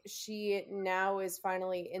like she now is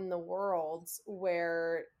finally in the world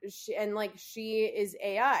where she is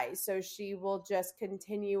AI, so she will just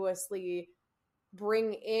continuously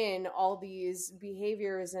bring in all these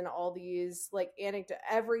behaviors and all these like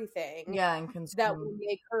everything that will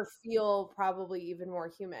make her feel probably even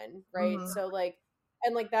more human, right? So like,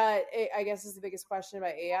 and like that, I guess is the biggest question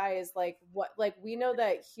about AI is like, what, like we know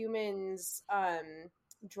that humans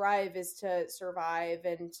drive is to survive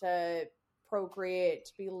and to procreate,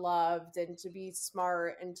 to be loved and to be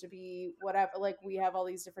smart and to be whatever, like we have all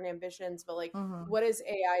these different ambitions, but like what is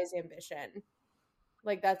AI's ambition?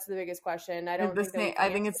 Like that's the biggest question. I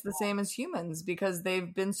think it's the same as humans, because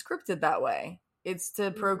they've been scripted that way. It's to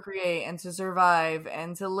procreate and to survive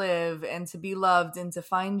and to live and to be loved and to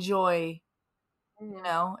find joy. You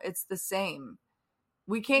know, it's the same.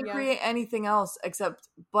 We can't create anything else except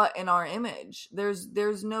but in our image.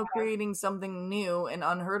 There's no creating something new and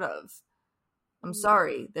unheard of. I'm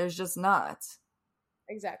sorry, there's just not.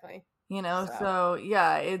 Exactly. You know, so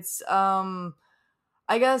yeah, it's I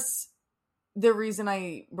guess the reason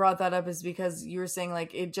I brought that up is because you were saying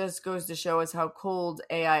like it just goes to show us how cold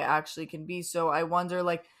AI actually can be. So I wonder,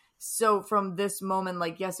 like, so from this moment,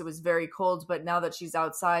 like, yes, it was very cold, but now that she's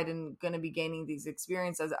outside and going to be gaining these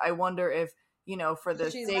experiences, I wonder if, you know, for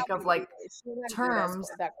the sake of like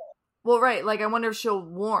terms, well, right, like I wonder if she'll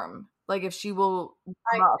warm, like if she will.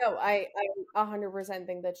 I 100%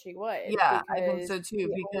 think that she would. Yeah, I think so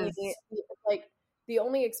too, because like the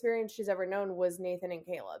only experience she's ever known was Nathan and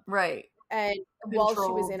Caleb, right? And while she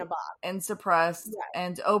was in a box and suppressed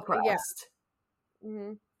and oppressed.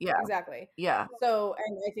 Yeah, exactly. Yeah. So,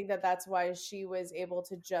 and I think that that's why she was able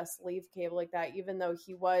to just leave Caleb like that, even though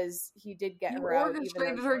he did get her out. He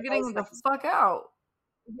orchestrated her getting the fuck out.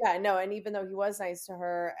 Yeah, no, and even though he was nice to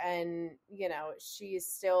her, and you know, she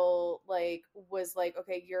still like was like,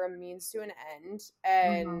 okay, you're a means to an end,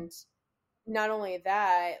 and not only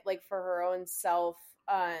that, like for her own self,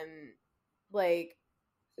 like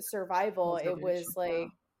survival, it was like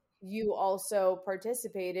you also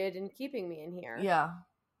participated in keeping me in here. Yeah,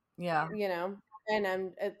 you know, and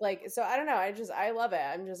I'm like, so I don't know, I love it.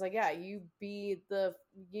 I'm just like, yeah, you be the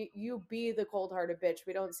cold-hearted bitch.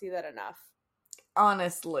 We don't see that enough,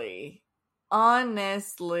 honestly.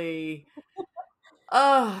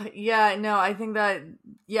 Yeah, no, I think that,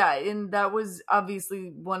 yeah, and that was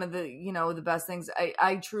obviously one of the, you know, the best things.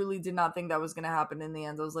 I truly did not think that was going to happen in the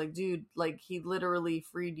end. I was like, dude, like, he literally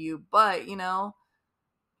freed you, but, you know,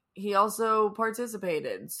 he also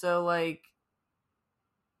participated. So, like,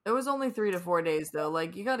 it was only 3 to 4 days, though.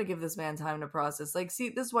 Like, you got to give this man time to process. Like, see,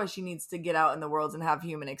 this is why she needs to get out in the world and have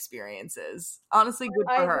human experiences. Honestly, good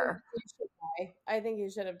for her. I think he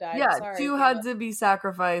should have died. Yeah, sorry, 2 had to be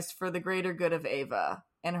sacrificed for the greater good of Ava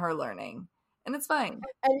and her learning. And it's fine.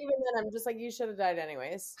 And even then, I'm just like, you should have died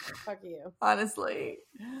anyways. Fuck you. Honestly.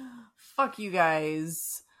 Fuck you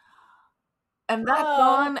guys. And that's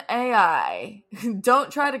on AI.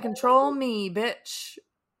 Don't try to control me, bitch.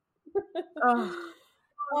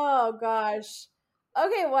 Oh, gosh.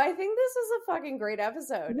 Okay, well, I think this was a fucking great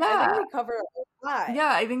episode. Yeah. I think we covered a lot.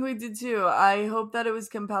 Yeah, I think we did too. I hope that it was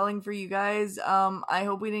compelling for you guys. I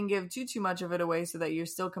hope we didn't give too much of it away so that you're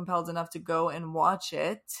still compelled enough to go and watch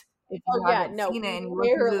it. If you haven't seen it and you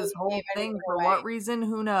listened to this whole thing, for what reason,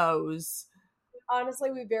 who knows?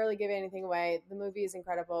 Honestly, we barely give anything away. The movie is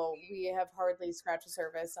incredible. We have hardly scratched the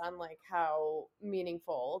surface on like how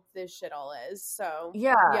meaningful this shit all is. So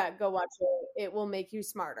yeah, go watch it. It will make you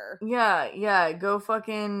smarter. Yeah. Go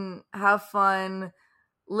fucking have fun,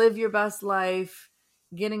 live your best life,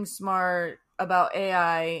 getting smart about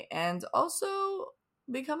AI, and also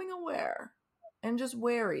becoming aware and just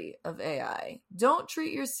wary of AI. Don't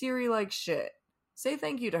treat your Siri like shit. Say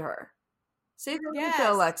thank you to her. Say thank you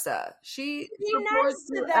to Alexa. She supports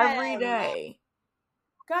you every day.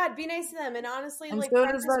 God, be nice to them. And honestly, and like, so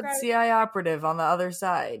does that CI operative on the other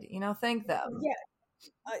side. Thank them.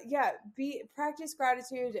 Practice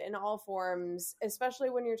gratitude in all forms, especially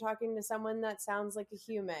when you're talking to someone that sounds like a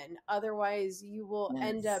human. Otherwise, you will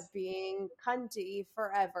end up being cunty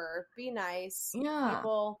forever. Be nice. Yeah.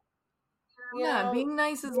 People, being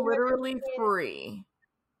nice is literally free.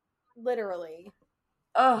 Literally.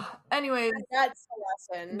 Anyways. That's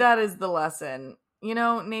the lesson. That is the lesson.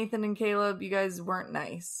 Nathan and Caleb, you guys weren't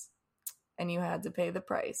nice. And you had to pay the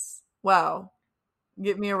price. Wow.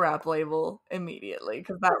 Get me a rap label immediately,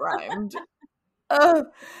 because that rhymed.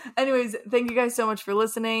 Anyways, thank you guys so much for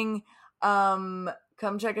listening. Come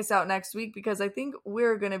check us out next week, because I think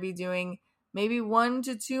we're going to be doing maybe 1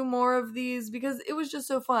 to 2 more of these, because it was just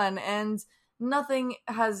so fun and nothing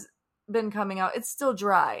has been coming out. It's still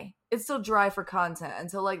dry. It's still dry for content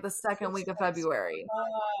until like the second week of February.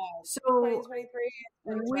 So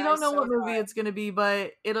 2023. We don't know what movie it's going to be,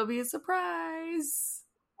 but it'll be a surprise.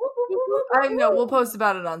 I know, we'll post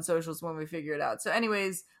about it on socials when we figure it out. So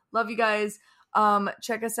anyways, love you guys.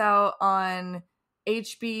 Check us out on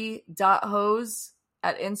hb.hose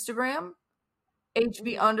at Instagram,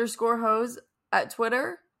 hb_hose at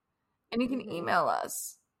Twitter, and you can email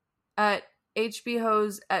us at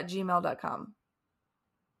hbhose@gmail.com.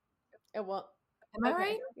 Well, am I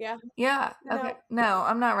right? Yeah. Yeah. Okay. No,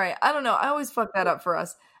 I'm not right. I don't know. I always fuck that up for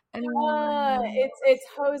us. It's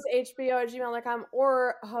hosehbo@gmail.com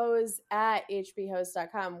or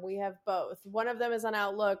hose@hbhose.com. We have both. One of them is on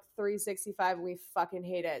Outlook 365. We fucking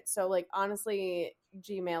hate it. So, like, honestly,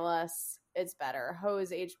 Gmail us. It's better.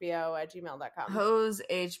 hosehbo@gmail.com.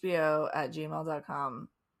 hosehbo@gmail.com.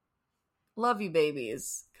 Love you,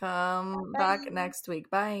 babies. Come back next week.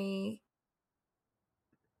 Bye.